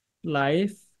 লাইভ,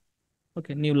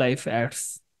 ওকে, নিউ লাইভ অ্যাডস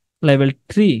লেভেল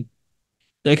 3।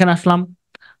 তো এখানে আসলাম,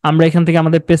 আমরা এখান থেকে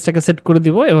আমাদের পেজটাকে সেট করে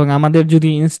দিব এবং আমাদের যদি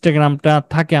ইনস্টাগ্রামটা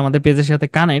থাকে আমাদের পেজের সাথে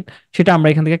কানেক্ট, সেটা আমরা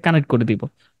এখান থেকে কানেক্ট করে দিব।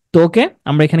 তো ওকে,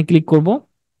 আমরা এখানে ক্লিক করব,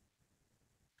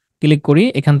 ক্লিক করি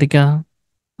এখান থেকে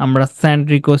আমরা সেন্ড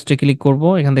রিকোয়েস্টে ক্লিক করব,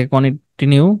 এখান থেকে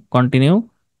কন্টিনিউ, কন্টিনিউ।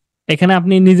 এখানে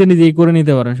আপনি নিজে নিজেই করে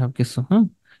নিতে পারেন সবকিছু, হ্যাঁ।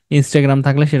 ইনস্টাগ্রাম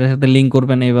থাকলে সেটার সাথে লিংক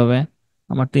করবেন এইভাবে।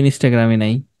 আমার তো ইনস্টাগ্রামই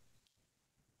নাই।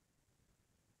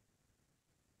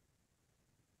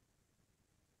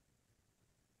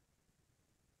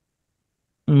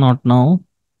 নট নাও,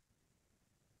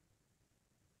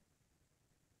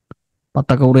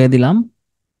 পতাকা উড়িয়ে দিলাম,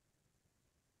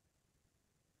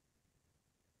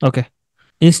 ওকে।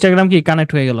 ইনস্টাগ্রাম কি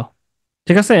কানেক্ট হয়ে গেল,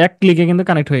 ঠিক আছে, এক ক্লিকে কিন্তু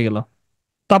কানেক্ট হয়ে গেল।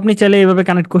 তো আপনি চাইলে এইভাবে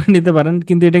কানেক্ট করে নিতে পারেন,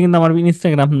 কিন্তু এটা কিন্তু আমার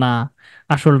ইনস্টাগ্রাম না,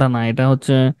 আসলটা না, এটা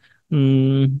হচ্ছে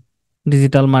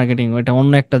ডিজিটাল মার্কেটিং, এটা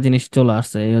অন্য একটা জিনিস চলে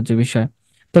আসছে, এই হচ্ছে বিষয়।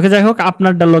 তোকে যাই হোক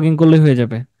আপনারটা লগ ইন করলে হয়ে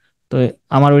যাবে। তো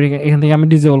আমার ওই এখান থেকে আমি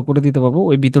ডিসেবল করে দিতে পারবো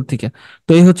ওই ভিতর থেকে।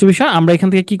 তো এই হচ্ছে বিষয়, আমরা এখান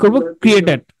থেকে কি করব,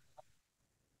 ক্রিয়েটেড।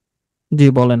 জি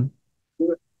বলেন।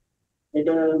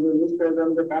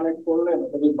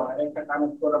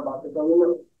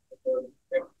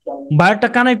 বায়োটা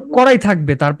কানেক্ট করাই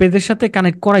থাকবে, তার পেজের সাথে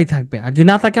কানেক্ট করাই থাকবে, আর যদি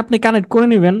না থাকে আপনি কানেক্ট করে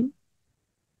নেবেন।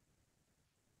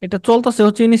 এটা চলতেছে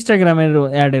হচ্ছে ইনস্টাগ্রামের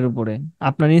অ্যাড এর উপরে।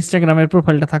 আপনার ইনস্টাগ্রামের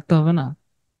প্রোফাইলটা থাকতে হবে না?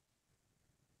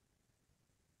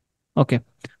 ওকে,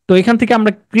 তো এখান থেকে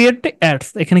আমরা ক্রিয়েট অ্যাডস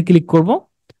এখানে ক্লিক করব।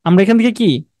 আমরা এখান থেকে কি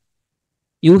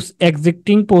ইউজ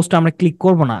এক্সিস্টিং পোস্ট আমরা ক্লিক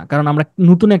করব না, কারণ আমরা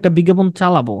নতুন একটা বিজ্ঞাপন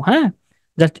চালাবো। হ্যাঁ,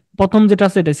 জাস্ট প্রথম যেটা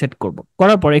আছে এটাই সেট করব,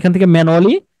 করার পর এখান থেকে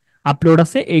ম্যানুয়ালি আপলোড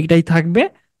আছে এইটাই থাকবে।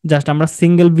 জাস্ট আমরা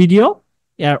সিঙ্গেল ভিডিও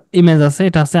আর ইমেজ আছে,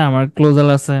 এটা আছে আমার ক্লোজার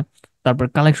আছে, তারপর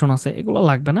কালেকশন আছে, এগুলো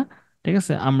লাগবে না। ঠিক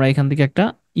আছে, আমরা এখান থেকে একটা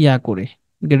ইয়া করি,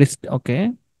 গেট। ওকে,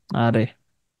 আরে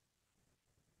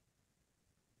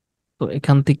তো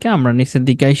এখান থেকে আমরা নিচের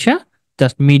দিকে আইসা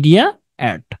জাস্ট মিডিয়া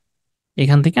অ্যাড,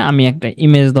 এখান থেকে আমি একটা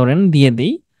ইমেজ ধরেন দিয়ে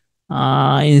দিই।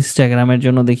 ইনস্টাগ্রামের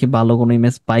জন্য দেখি ভালো কোনো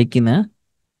ইমেজ পাই কিনা।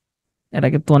 এর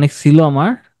আগে তো অনেক ছিল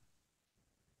আমার,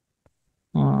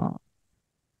 আহ,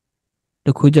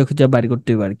 একটু খুঁজে খুঁজে বাড়ি করতে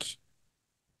হবে আর কি।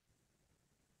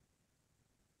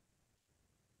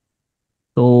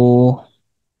 তো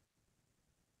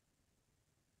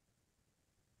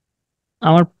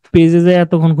আমার পেজে যে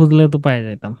এতক্ষণ খুঁজলে তো পাই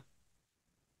যাইতাম।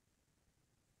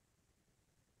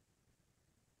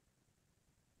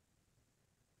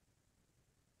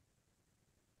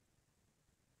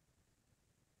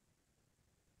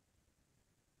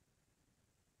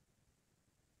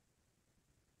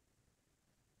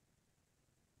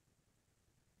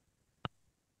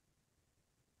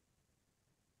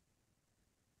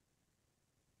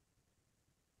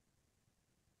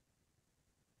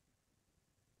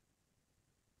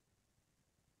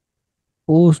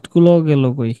 পোস্ট গুলো গেল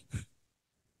কই?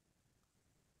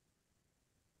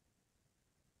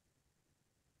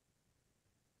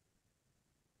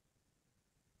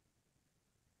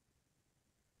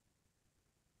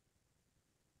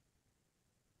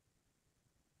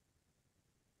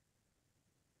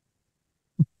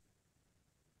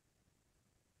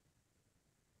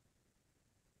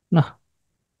 না,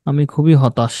 আমি খুবই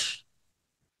হতাশ।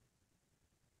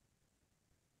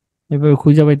 এভাবে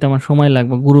খুঁজে পাইতে আমার সময়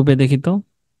লাগবে, গ্রুপে দেখি তো।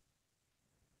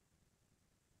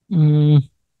 উম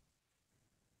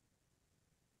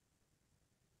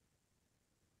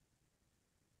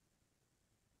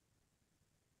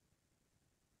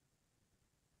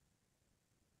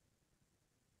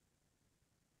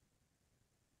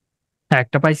হ্যাঁ,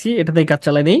 একটা পাইছি, এটাতেই কাজ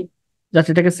চালাই দিই। জাস্ট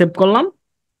এটাকে সেভ করলাম,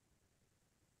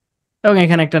 এবং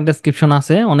এখানে একটা ডেসক্রিপশন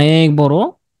আছে অনেক বড়,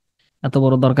 এত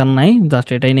বড় দরকার নাই, জাস্ট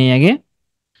এটাই নেই আগে।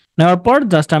 নেওয়ার পর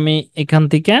জাস্ট আমি এখান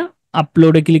থেকে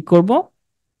আপলোডে ক্লিক করব,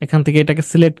 এখান থেকে এটাকে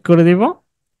সিলেক্ট করে দিব।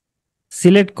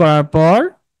 সিলেক্ট করার পর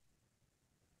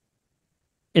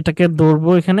এটাকে ধরবো,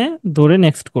 এখানে ধরে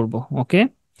নেক্সট করব। ওকে,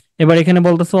 এবার এখানে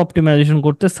বলতেছে অপটিমাইজেশন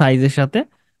করতে সাইজের সাথে।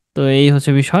 তো এই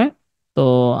হচ্ছে বিষয়। তো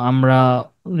আমরা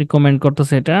রিকমেন্ড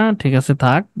করতেছে এটা, ঠিক আছে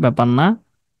থাক, ব্যাপার না।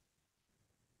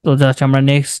 তো জাস্ট আমরা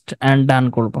নেক্সট এন্ড ডান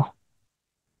করব।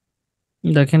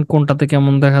 দেখেন কোনটাতে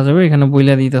কেমন দেখা যাবে, এখানে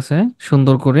বইলা দিতেছে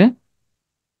সুন্দর করে,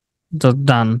 জাস্ট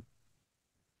ডান।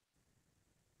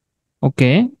 ওকে,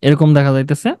 এরকম দেখা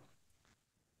যাইতেছে।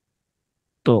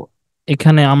 তো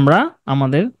এখানে আমরা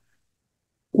আমাদের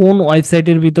কোন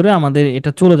ওয়েবসাইটের ভিতরে আমাদের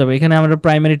এটা চলে যাবে, এখানে আমরা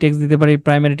প্রাইমারি টেক্সট দিতে পারি।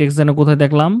 প্রাইমারি টেক্সট যেন কোথায়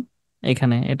দেখলাম,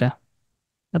 এখানে এটা।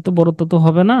 এত বড় তো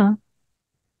হবে না,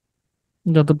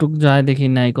 যতটুক যায় দেখি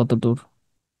নাই কতদূর।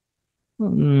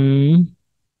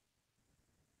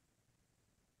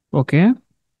 ওকে,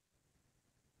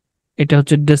 এটা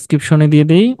হচ্ছে ডেসক্রিপশনে দিয়ে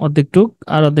দেই অর্ধেকটুক,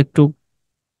 আর অর্ধেকটুক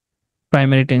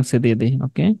প্রাইমারি টেক্সটে দিয়ে দেই।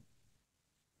 ওকে,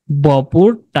 বপুর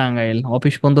টাঙ্গাইল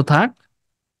অফিস বন্ধ থাক।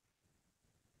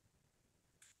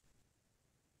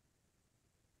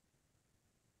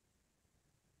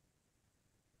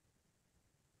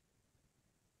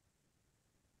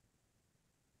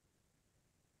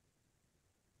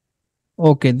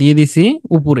 ওকে, দিয়ে দিছি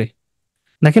উপরে।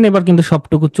 দেখেন এবার কিন্তু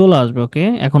সবটুকু চলে আসবে। ওকে,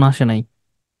 এখন আসে নাই,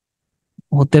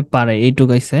 হতে পারে এইটুক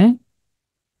আইছে,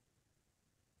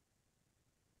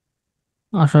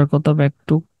 আসার কথা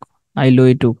ব্যাকটুক, আইলো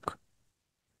এইটুক।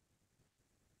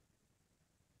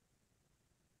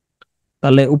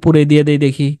 তাহলে উপরে দিয়ে দেই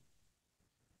দেখি।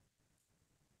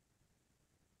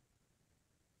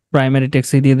 প্রাইমারি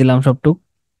টেক্সটে দিয়ে দিলাম সবটুক,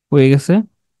 হয়ে গেছে।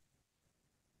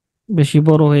 বেশি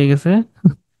বড় হয়ে গেছে,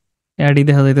 অ্যাডই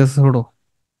দেখা যাইতেছে ছোট।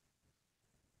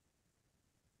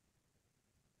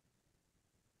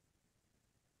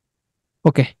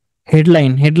 ওকে,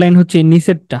 হেডলাইন, হেডলাইন হচ্ছে এই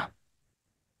নিচেরটা,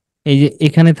 এই যে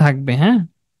এখানে থাকবে। হ্যাঁ,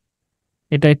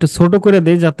 এটা একটু ছোট করে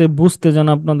দেই যাতে বুঝতে যেন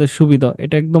আপনাদের সুবিধা,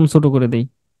 এটা একদম ছোট করে দেই।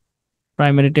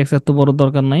 প্রাইমারি টেক্সট এত বড়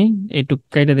দরকার নাই, এইটুক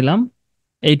কেটে দিলাম,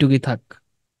 এইটুকুই থাক।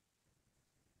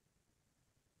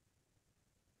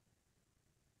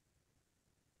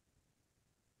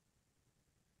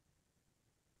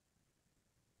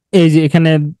 এই যে এখানে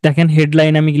দেখেন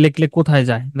হেডলাইন আমি লিখলে কোথায়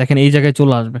যায়, দেখেন এই জায়গায়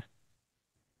চলে আসবে।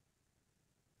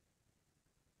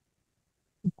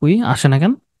 কই আসে না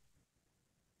কেন?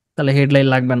 তাহলে হেডলাইন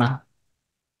লাগবে না,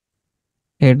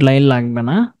 হেডলাইন লাগবে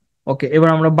না। ওকে, এবার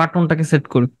আমরা বাটনটাকে সেট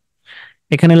করি।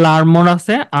 এখানে লার্ন মোর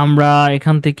আছে, আমরা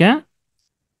এখান থেকে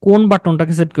কোন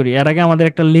বাটনটাকে সেট করি? এর আগে আমাদের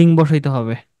একটা লিঙ্ক বসাইতে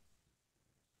হবে,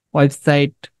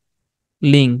 ওয়েবসাইট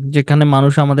লিঙ্ক, যেখানে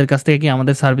মানুষ আমাদের কাছ থেকে কি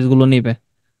আমাদের সার্ভিসগুলো নেবে।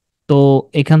 তো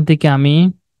এখান থেকে আমি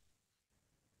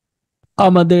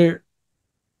আমাদের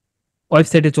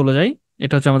ওয়েবসাইটে চলে যাই।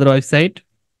 এটা হচ্ছে আমাদের ওয়েবসাইট।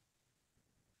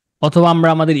 অথবা আমরা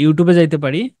আমাদের ইউটিউবে যাইতে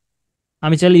পারি।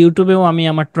 আমি চাইলে ইউটিউবেও আমি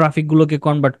আমার ট্রাফিক গুলোকে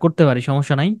কনভার্ট করতে পারি,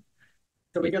 সমস্যা নাই।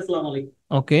 সবাইকে আসসালামু আলাইকুম।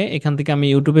 ওকে, এখান থেকে আমি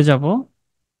ইউটিউবে যাব।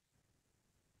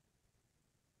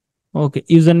 ওকে,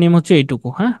 ইউজার নেম হচ্ছে এইটুকু,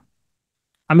 হ্যাঁ।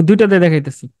 আমি দুইটাতে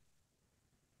দেখাইতেছি।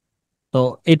 তো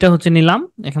এটা হচ্ছে নিলাম,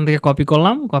 এখান থেকে কপি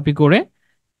করলাম, কপি করে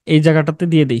এই জায়গাটাতে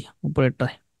দিয়ে দিই,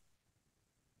 উপরেরটায়।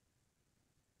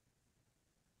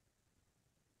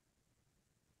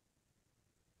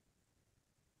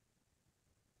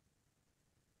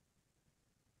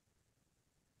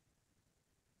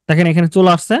 দেখেন এখানে চলে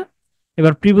আসছে।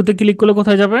 এবার প্রিভিউতে ক্লিক করলে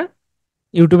কোথায় যাবে?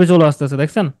 ইউটিউবে চলে আসতেছে,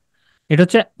 দেখছেন? এটা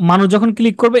হচ্ছে মানুষ যখন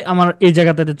ক্লিক করবে আমার এই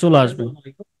জায়গাটাতে চলে আসবে,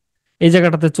 এই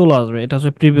জায়গাটাতে চলে আসবে। এটা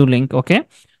হচ্ছে প্রিভিউ লিংক। ওকে,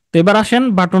 তো এবার আসেন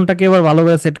বাটনটাকে এবার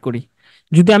ভালোভাবে সেট করি।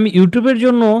 যদি আমি ইউটিউবের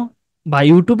জন্য বা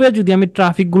ইউটিউবে যদি আমি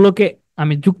ট্রাফিক গুলোকে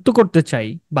আমি যুক্ত করতে চাই,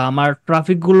 বা আমার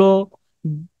ট্রাফিক গুলো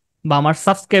বা আমার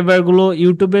সাবস্ক্রাইবার গুলো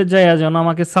ইউটিউবে যায় যেন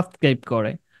আমাকে সাবস্ক্রাইব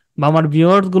করে, বা আমার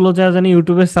ভিউয়ার্স গুলো যায় যেন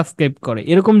ইউটিউবে সাবস্ক্রাইব করে,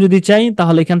 এরকম যদি চাই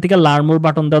তাহলে এখান থেকে লার্ন মোর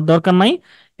বাটন দেওয়ার দরকার নাই।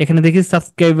 এখানে দেখি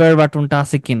সাবস্ক্রাইবার বাটনটা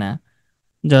আছে কিনা।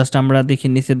 জাস্ট আমরা দেখি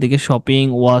নিচের দিকে শপিং,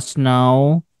 ওয়াচ নাও,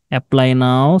 অ্যাপ্লাই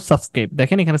নাও, সাবস্ক্রাইব,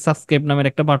 দেখেন এখানে সাবস্ক্রাইব নামের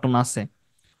একটা বাটন আছে।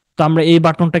 তো আমরা এই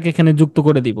বাটনটাকে এখানে যুক্ত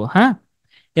করে দিব, হ্যাঁ।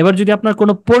 এবার যদি আপনার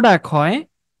কোনো প্রোডাক্ট হয়,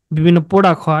 বিভিন্ন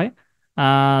প্রোডাক্ট হয়,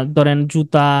 ধরেন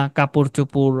জুতা, কাপড়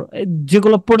চোপড়,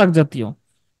 যেগুলো প্রোডাক্ট জাতীয়,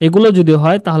 এগুলো যদি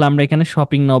হয় তাহলে আমরা এখানে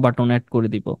শপিং নাও বাটন অ্যাড করে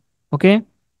দিব। ওকে,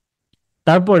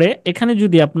 তারপরে এখানে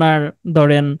যদি আপনার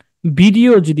ধরেন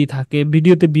ভিডিও যদি থাকে,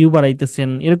 ভিডিওতে ভিউ বাড়াইতেছেন,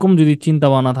 এরকম যদি চিন্তা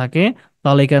ভাবনা থাকে,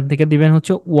 তাহলে এখান থেকে দিবেন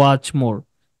হচ্ছে ওয়াচ মোর।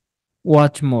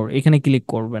 ওয়াচ মোর এখানে ক্লিক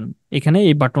করবেন, এখানে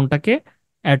এই বাটনটাকে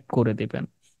অ্যাড করে দিবেন,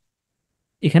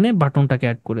 এখানে বাটনটাকে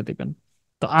অ্যাড করে দিবেন।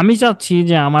 তো আমি চাচ্ছি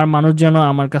যে আমার মানুষ যেন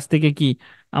আমার কাছ থেকে কি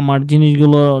আমার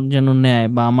জিনিসগুলো যেন নেয়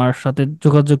বা আমার সাথে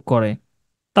যোগাযোগ করে।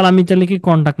 তাহলে আমি চাইলে কি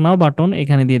কন্টাক্ট নাও বাটন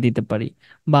এখানে দিয়ে দিতে পারি।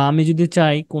 বা আমি যদি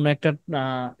চাই কোন একটা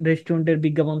রেস্টুরেন্টের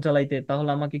বিজ্ঞাপন চালাইতে, তাহলে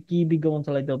আমাকে কি বিজ্ঞাপন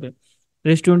চালাইতে হবে?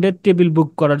 রেস্টুরেন্টের টেবিল বুক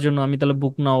করার জন্য আমি তাহলে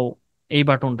বুক নাও এই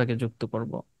বাটনটাকে যুক্ত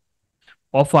করব।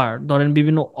 অফার, ধরেন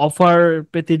বিভিন্ন অফার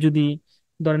পেতে যদি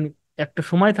ধরেন একটা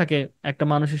সময় থাকে, একটা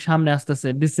মানুষের সামনে আসতেছে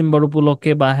ডিসেম্বর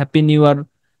উপলক্ষে বা happy new year,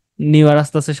 new year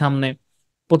আসতেছে সামনে,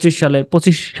 25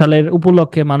 সালের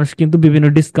উপলক্ষে মানুষ কিন্তু বিভিন্ন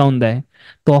ডিসকাউন্ট দেয়।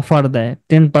 তো অফার দেয়,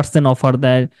 10% অফার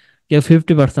দেয়, কেউ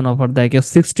 50% অফার দেয়, কেউ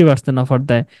 60% অফার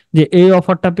দেয়। যে এই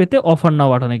অফারটা পেতে অফার নাও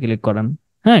বাটনে ক্লিক করেন,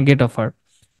 হ্যাঁ, গেট অফার।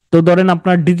 তো ধরেন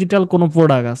আপনার ডিজিটাল কোনো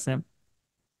প্রোডাক্ট আছে,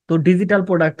 তো ডিজিটাল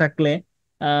প্রোডাক্ট থাকলে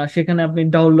সেখানে আপনি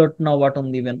ডাউনলোড নাও বাটন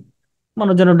দিবেন,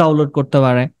 মানুষ যেন ডাউনলোড করতে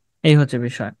পারে। এই হচ্ছে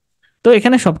বিষয়। তো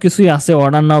এখানে সবকিছুই আছে,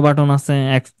 অর্ডার নাও বাটন আছে,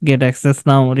 গেট অ্যাক্সেস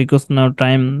নাও, রিকোয়েস্ট নাও,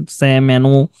 টাইম সে,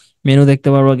 মেনু, মেনু দেখতে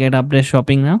পারবো, গেট আপডেট,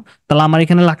 শপিং নাও। তাহলে আমার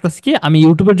এখানে লাগতেছে কি আমি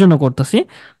ইউটিউবের জন্য করতেছি,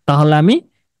 তাহলে আমি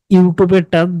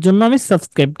ইউটিউবেরটার জন্য আমি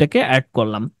সাবস্ক্রাইবটাকে অ্যাড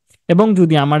করলাম। এবং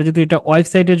যদি এটা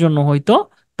ওয়েবসাইটের জন্য হইতো,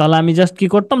 তাহলে আমি জাস্ট কি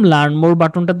করতাম, লার্ন মোর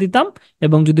বাটনটা দিতাম।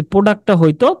 এবং যদি প্রোডাক্টটা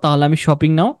হইতো তাহলে আমি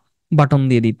শপিং নাও বাটন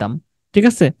দিয়ে দিতাম। ঠিক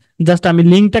আছে, জাস্ট আমি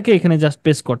লিঙ্কটাকে এখানে জাস্ট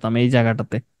পেস্ট করতাম এই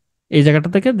জায়গাটাতে, এই জায়গাটা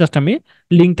থেকে জাস্ট আমি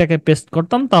লিঙ্কটাকে পেস্ট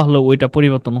করতাম, তাহলে ওইটা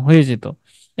পরিবর্তন হয়ে যেত।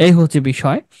 এই হচ্ছে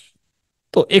বিষয়।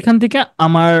 তো এখান থেকে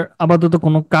আমার আপাতত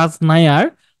কোনো কাজ নাই আর।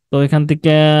 তো এখান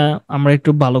থেকে আমরা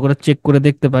একটু ভালো করে চেক করে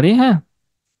দেখতে পারি, হ্যাঁ।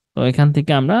 তো এখান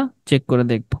থেকে আমরা চেক করে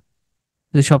দেখব,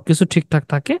 যদি সবকিছু ঠিকঠাক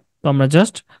থাকে তো আমরা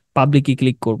জাস্ট পাবলিকে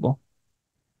ক্লিক করব।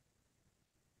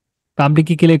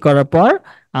 পাবলিকে ক্লিক করার পর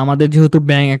আমাদের যেহেতু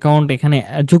ব্যাংক অ্যাকাউন্ট এখানে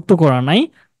যুক্ত করা নাই,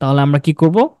 তাহলে আমরা কি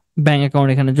করব, ব্যাংক অ্যাকাউন্ট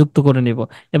এখানে যুক্ত করে নিব।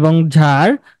 এবং যার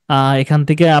এখান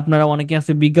থেকে আপনারা অনেকে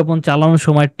আছে বিজ্ঞাপন চালানোর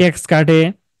সময় ট্যাক্স কাটে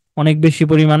অনেক বেশি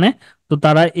পরিমাণে, তো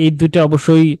তারা এই দুইটা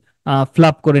অবশ্যই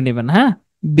ফ্লাপ করে নেবেন, হ্যাঁ।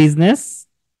 বিজনেস,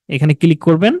 এখানে ক্লিক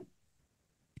করবেন।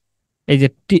 এই যে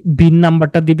বিন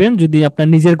নাম্বারটা দিবেন, যদি আপনার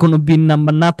নিজের কোনো বিন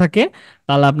নাম্বার না থাকে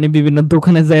তাহলে আপনি বিভিন্ন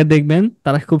দোকানে যেয়ে দেখবেন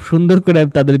তারা খুব সুন্দর করে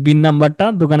তাদের বিন নাম্বারটা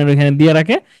দোকানের ওখানে দিয়ে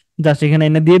রাখে, যা সেখানে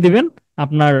এনে দিয়ে দিবেন,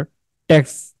 আপনার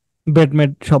ট্যাক্স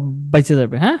বেটমেট সব বাইচে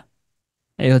যাবে, হ্যাঁ।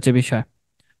 এই হচ্ছে বিষয়।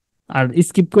 আর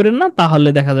স্কিপ করেন না, তাহলে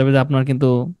দেখা যাবে যে আপনার কিন্তু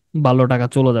ভালো টাকা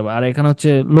চলে যাবে। আর এখানে হচ্ছে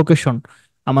লোকেশন,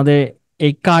 আমাদের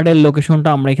এই কার্ডের লোকেশনটা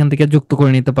আমরা এখান থেকে যুক্ত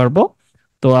করে নিতে পারবো।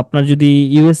 তো আপনার যদি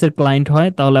ইউএস এর ক্লায়েন্ট হয়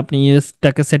তাহলে আপনি ইউএস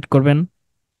টাকে সেট করবেন।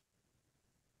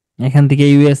 এখান থেকে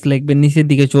ইউএস লিখবেন, নিচের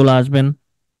দিকে চলে আসবেন,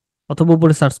 অথবা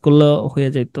উপরে সার্চ করলে হয়ে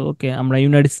যায়। তো ওকে, আমরা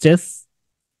United states,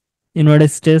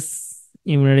 United states,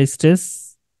 United states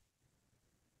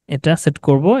এটা সেট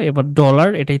করব। এবার ডলার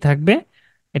এটাই থাকবে।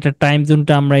 এটা টাইম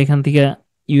জোনটা আমরা এখান থেকে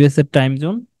ইউএস এর টাইম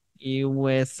জোন,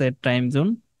 ইউএস এর টাইম জোন,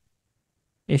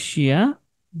 এশিয়া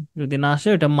যদি না আসে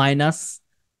এটা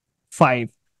 -5,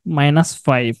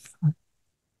 -5,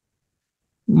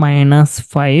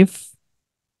 -5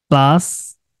 প্লাস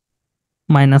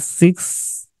 -6,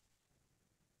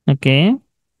 ওকে,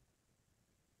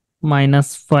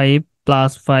 -5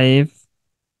 + 5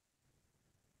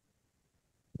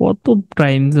 কত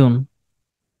টাইম জোন?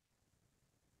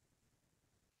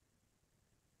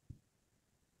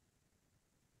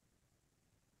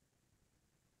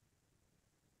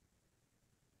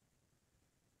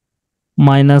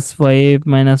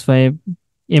 -5,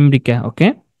 আমেরিকা, ওকে।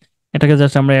 এটাকে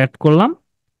জাস্ট আমরা অ্যাড করলাম,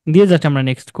 দিয়ে জাস্ট আমরা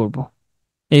নেক্সট করব।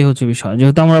 এই হচ্ছে বিষয়,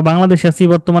 যেহেতু আমরা বাংলাদেশে আছি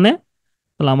বর্তমানে,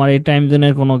 তাহলে আমার এই টাইম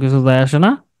জোনের কোনো কিছু যায় আসে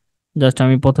না। জাস্ট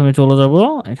আমি প্রথমে চলে যাব,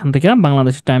 এখান থেকে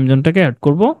বাংলাদেশের টাইম জোনটাকে অ্যাড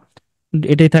করব,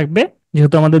 এটাই থাকবে।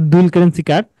 যেহেতু আমাদের দুই কারেন্সি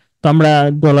কার্ড, তো আমরা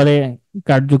ডলারে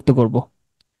কার্ড যুক্ত করব।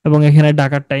 এবং এখানে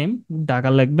ঢাকার টাইম, ঢাকা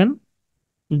লিখবেন,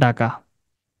 ঢাকা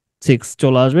 6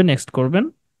 চলে আসবে, নেক্সট করবেন।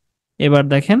 এবার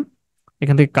দেখেন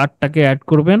এখান থেকে কার্ডটাকে অ্যাড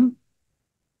করবেন,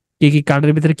 কি কি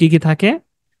কার্ডের ভিতরে কি কি থাকে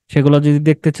সেগুলো যদি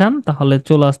দেখতে চান তাহলে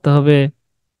চলে আসতে হবে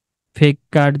fake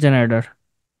card generator,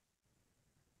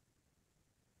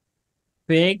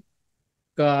 fake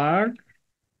card,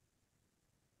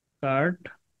 card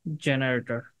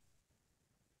generator,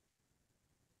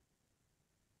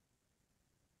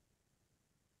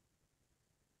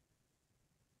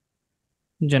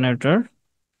 generator.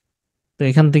 তো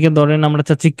এখান থেকে ধরেন আমরা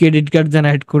চাচ্ছি ক্রেডিট কার্ড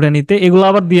জেনারেট করে নিতে, এগুলো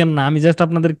আবার দিয়েন না, আমি জাস্ট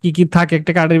আপনাদের কি কি থাকে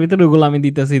একটা কার্ডের ভিতরে ওগুলো আমি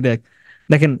দিতেছি।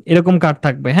 দেখেন এরকম কার্ড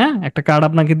থাকবে, হ্যাঁ, একটা কার্ড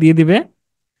আপনাকে দিয়ে দিবে।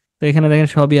 তো এখানে দেখেন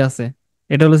সবই আছে।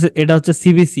 এটা হচ্ছে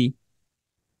সিবিসি,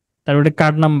 তারপরে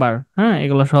কার্ড নাম্বার, হ্যাঁ,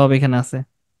 এগুলো সব এখানে আছে।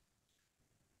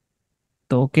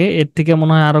 তো ওকে, এর থেকে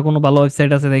মনে হয় আরো কোনো ভালো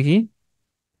ওয়েবসাইট আছে দেখি।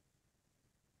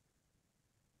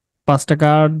 5টা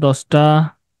কার্ড, 10টা,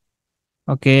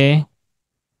 ওকে,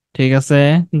 ঠিক আছে,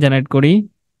 জেনারেট করি।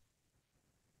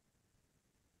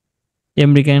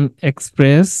 আমেরিকান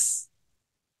এক্সপ্রেস,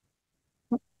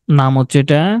 নাম হচ্ছে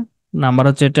এটা, নাম্বার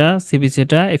হচ্ছে এটা, সিবিসি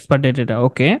এটা, এক্সপায়ার ডেট এটা,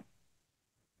 ওকে।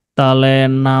 তাহলে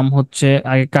নাম হচ্ছে,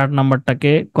 আগে কার্ড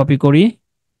নাম্বারটাকে কপি করি।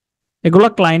 এগুলো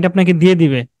ক্লায়েন্ট আপনাকে দিয়ে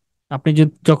দিবে, আপনি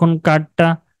যখন কার্ডটা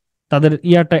তাদের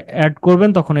ইয়াটা অ্যাড করবেন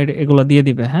তখন এগুলো দিয়ে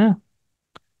দিবে, হ্যাঁ।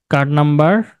 কার্ড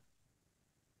নাম্বার,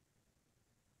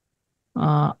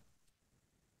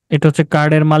 এটা হচ্ছে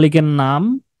কার্ডের মালিকের নাম,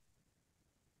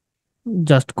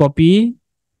 জাস্ট কপি,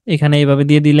 এখানে এইভাবে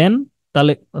দিয়ে দিলেন।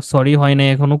 তাহলে সরি, হয় না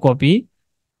এখনো কপি,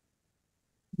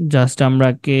 জাস্ট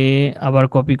আমরাকে আবার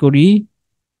কপি করি,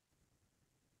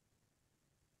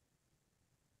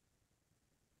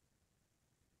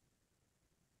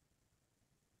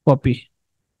 কপি,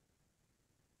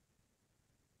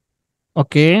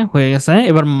 ওকে, হয়ে গেছে।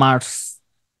 এবার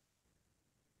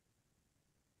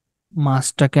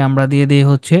মাসটাকে আমরা দিয়ে দিই,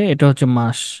 হচ্ছে এটা হচ্ছে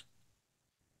মাস,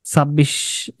 26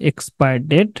 এক্সপায়ার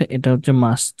ডেট, এটা হচ্ছে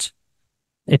মাস্ট,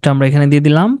 এটা আমরা এখানে দিয়ে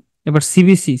দিলাম। এবার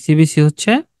সিবিসি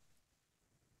হচ্ছে,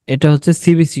 এটা হচ্ছে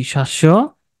সিবিসি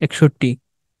 761,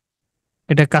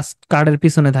 এটা কার্ডের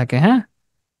পিছনে থাকে, হ্যাঁ।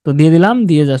 তো দিয়ে দিলাম,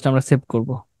 দিয়ে জাস্ট আমরা সেভ করব।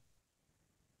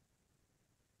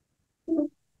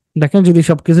 দেখেন যদি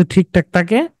সবকিছু ঠিকঠাক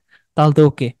থাকে তাহলে তো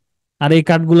ওকে। আর এই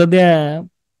কার্ডগুলো দিয়ে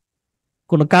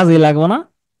কোনো কাজেই লাগবে না,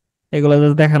 এগুলো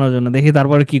just দেখানোর জন্য, দেখি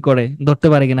তারপরে কি করে, ধরতে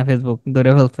পারে কিনা, ফেসবুক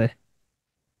ধরে ফেলছে।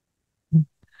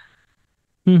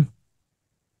 হুম,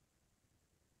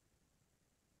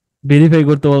 ভেরিফাই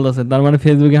করতে বলতেছে, তার মানে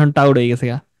ফেসবুক এখন টাউট হয়ে গেছে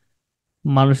গা।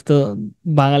 মানুষ তো,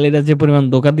 বাঙালিরা যে পরিমাণ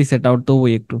ধোঁকা দিছে টাউট তো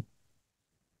ওই একটু।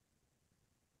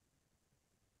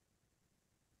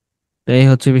 তো এই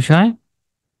হচ্ছে বিষয়।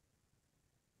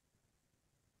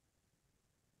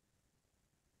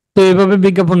 তো এইভাবে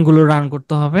বিজ্ঞাপনগুলো রান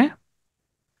করতে হবে,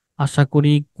 আশা করি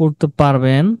করতে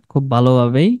পারবেন খুব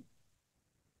ভালোভাবেই।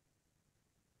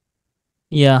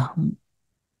 ইয়া,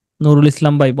 নুরুল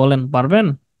ইসলাম ভাই বলেন, পারবেন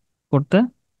করতে?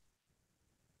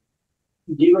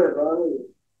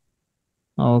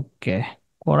 ওকে,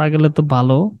 করা গেলে তো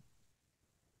ভালো।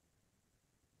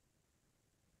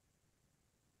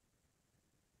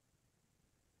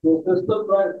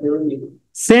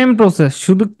 সেম প্রসেস,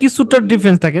 শুধু কিছুটা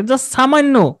ডিফারেন্স থাকে, জাস্ট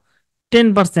সামান্য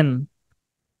 10%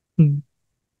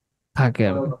 থাকে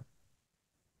আর কি।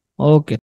 ওকে।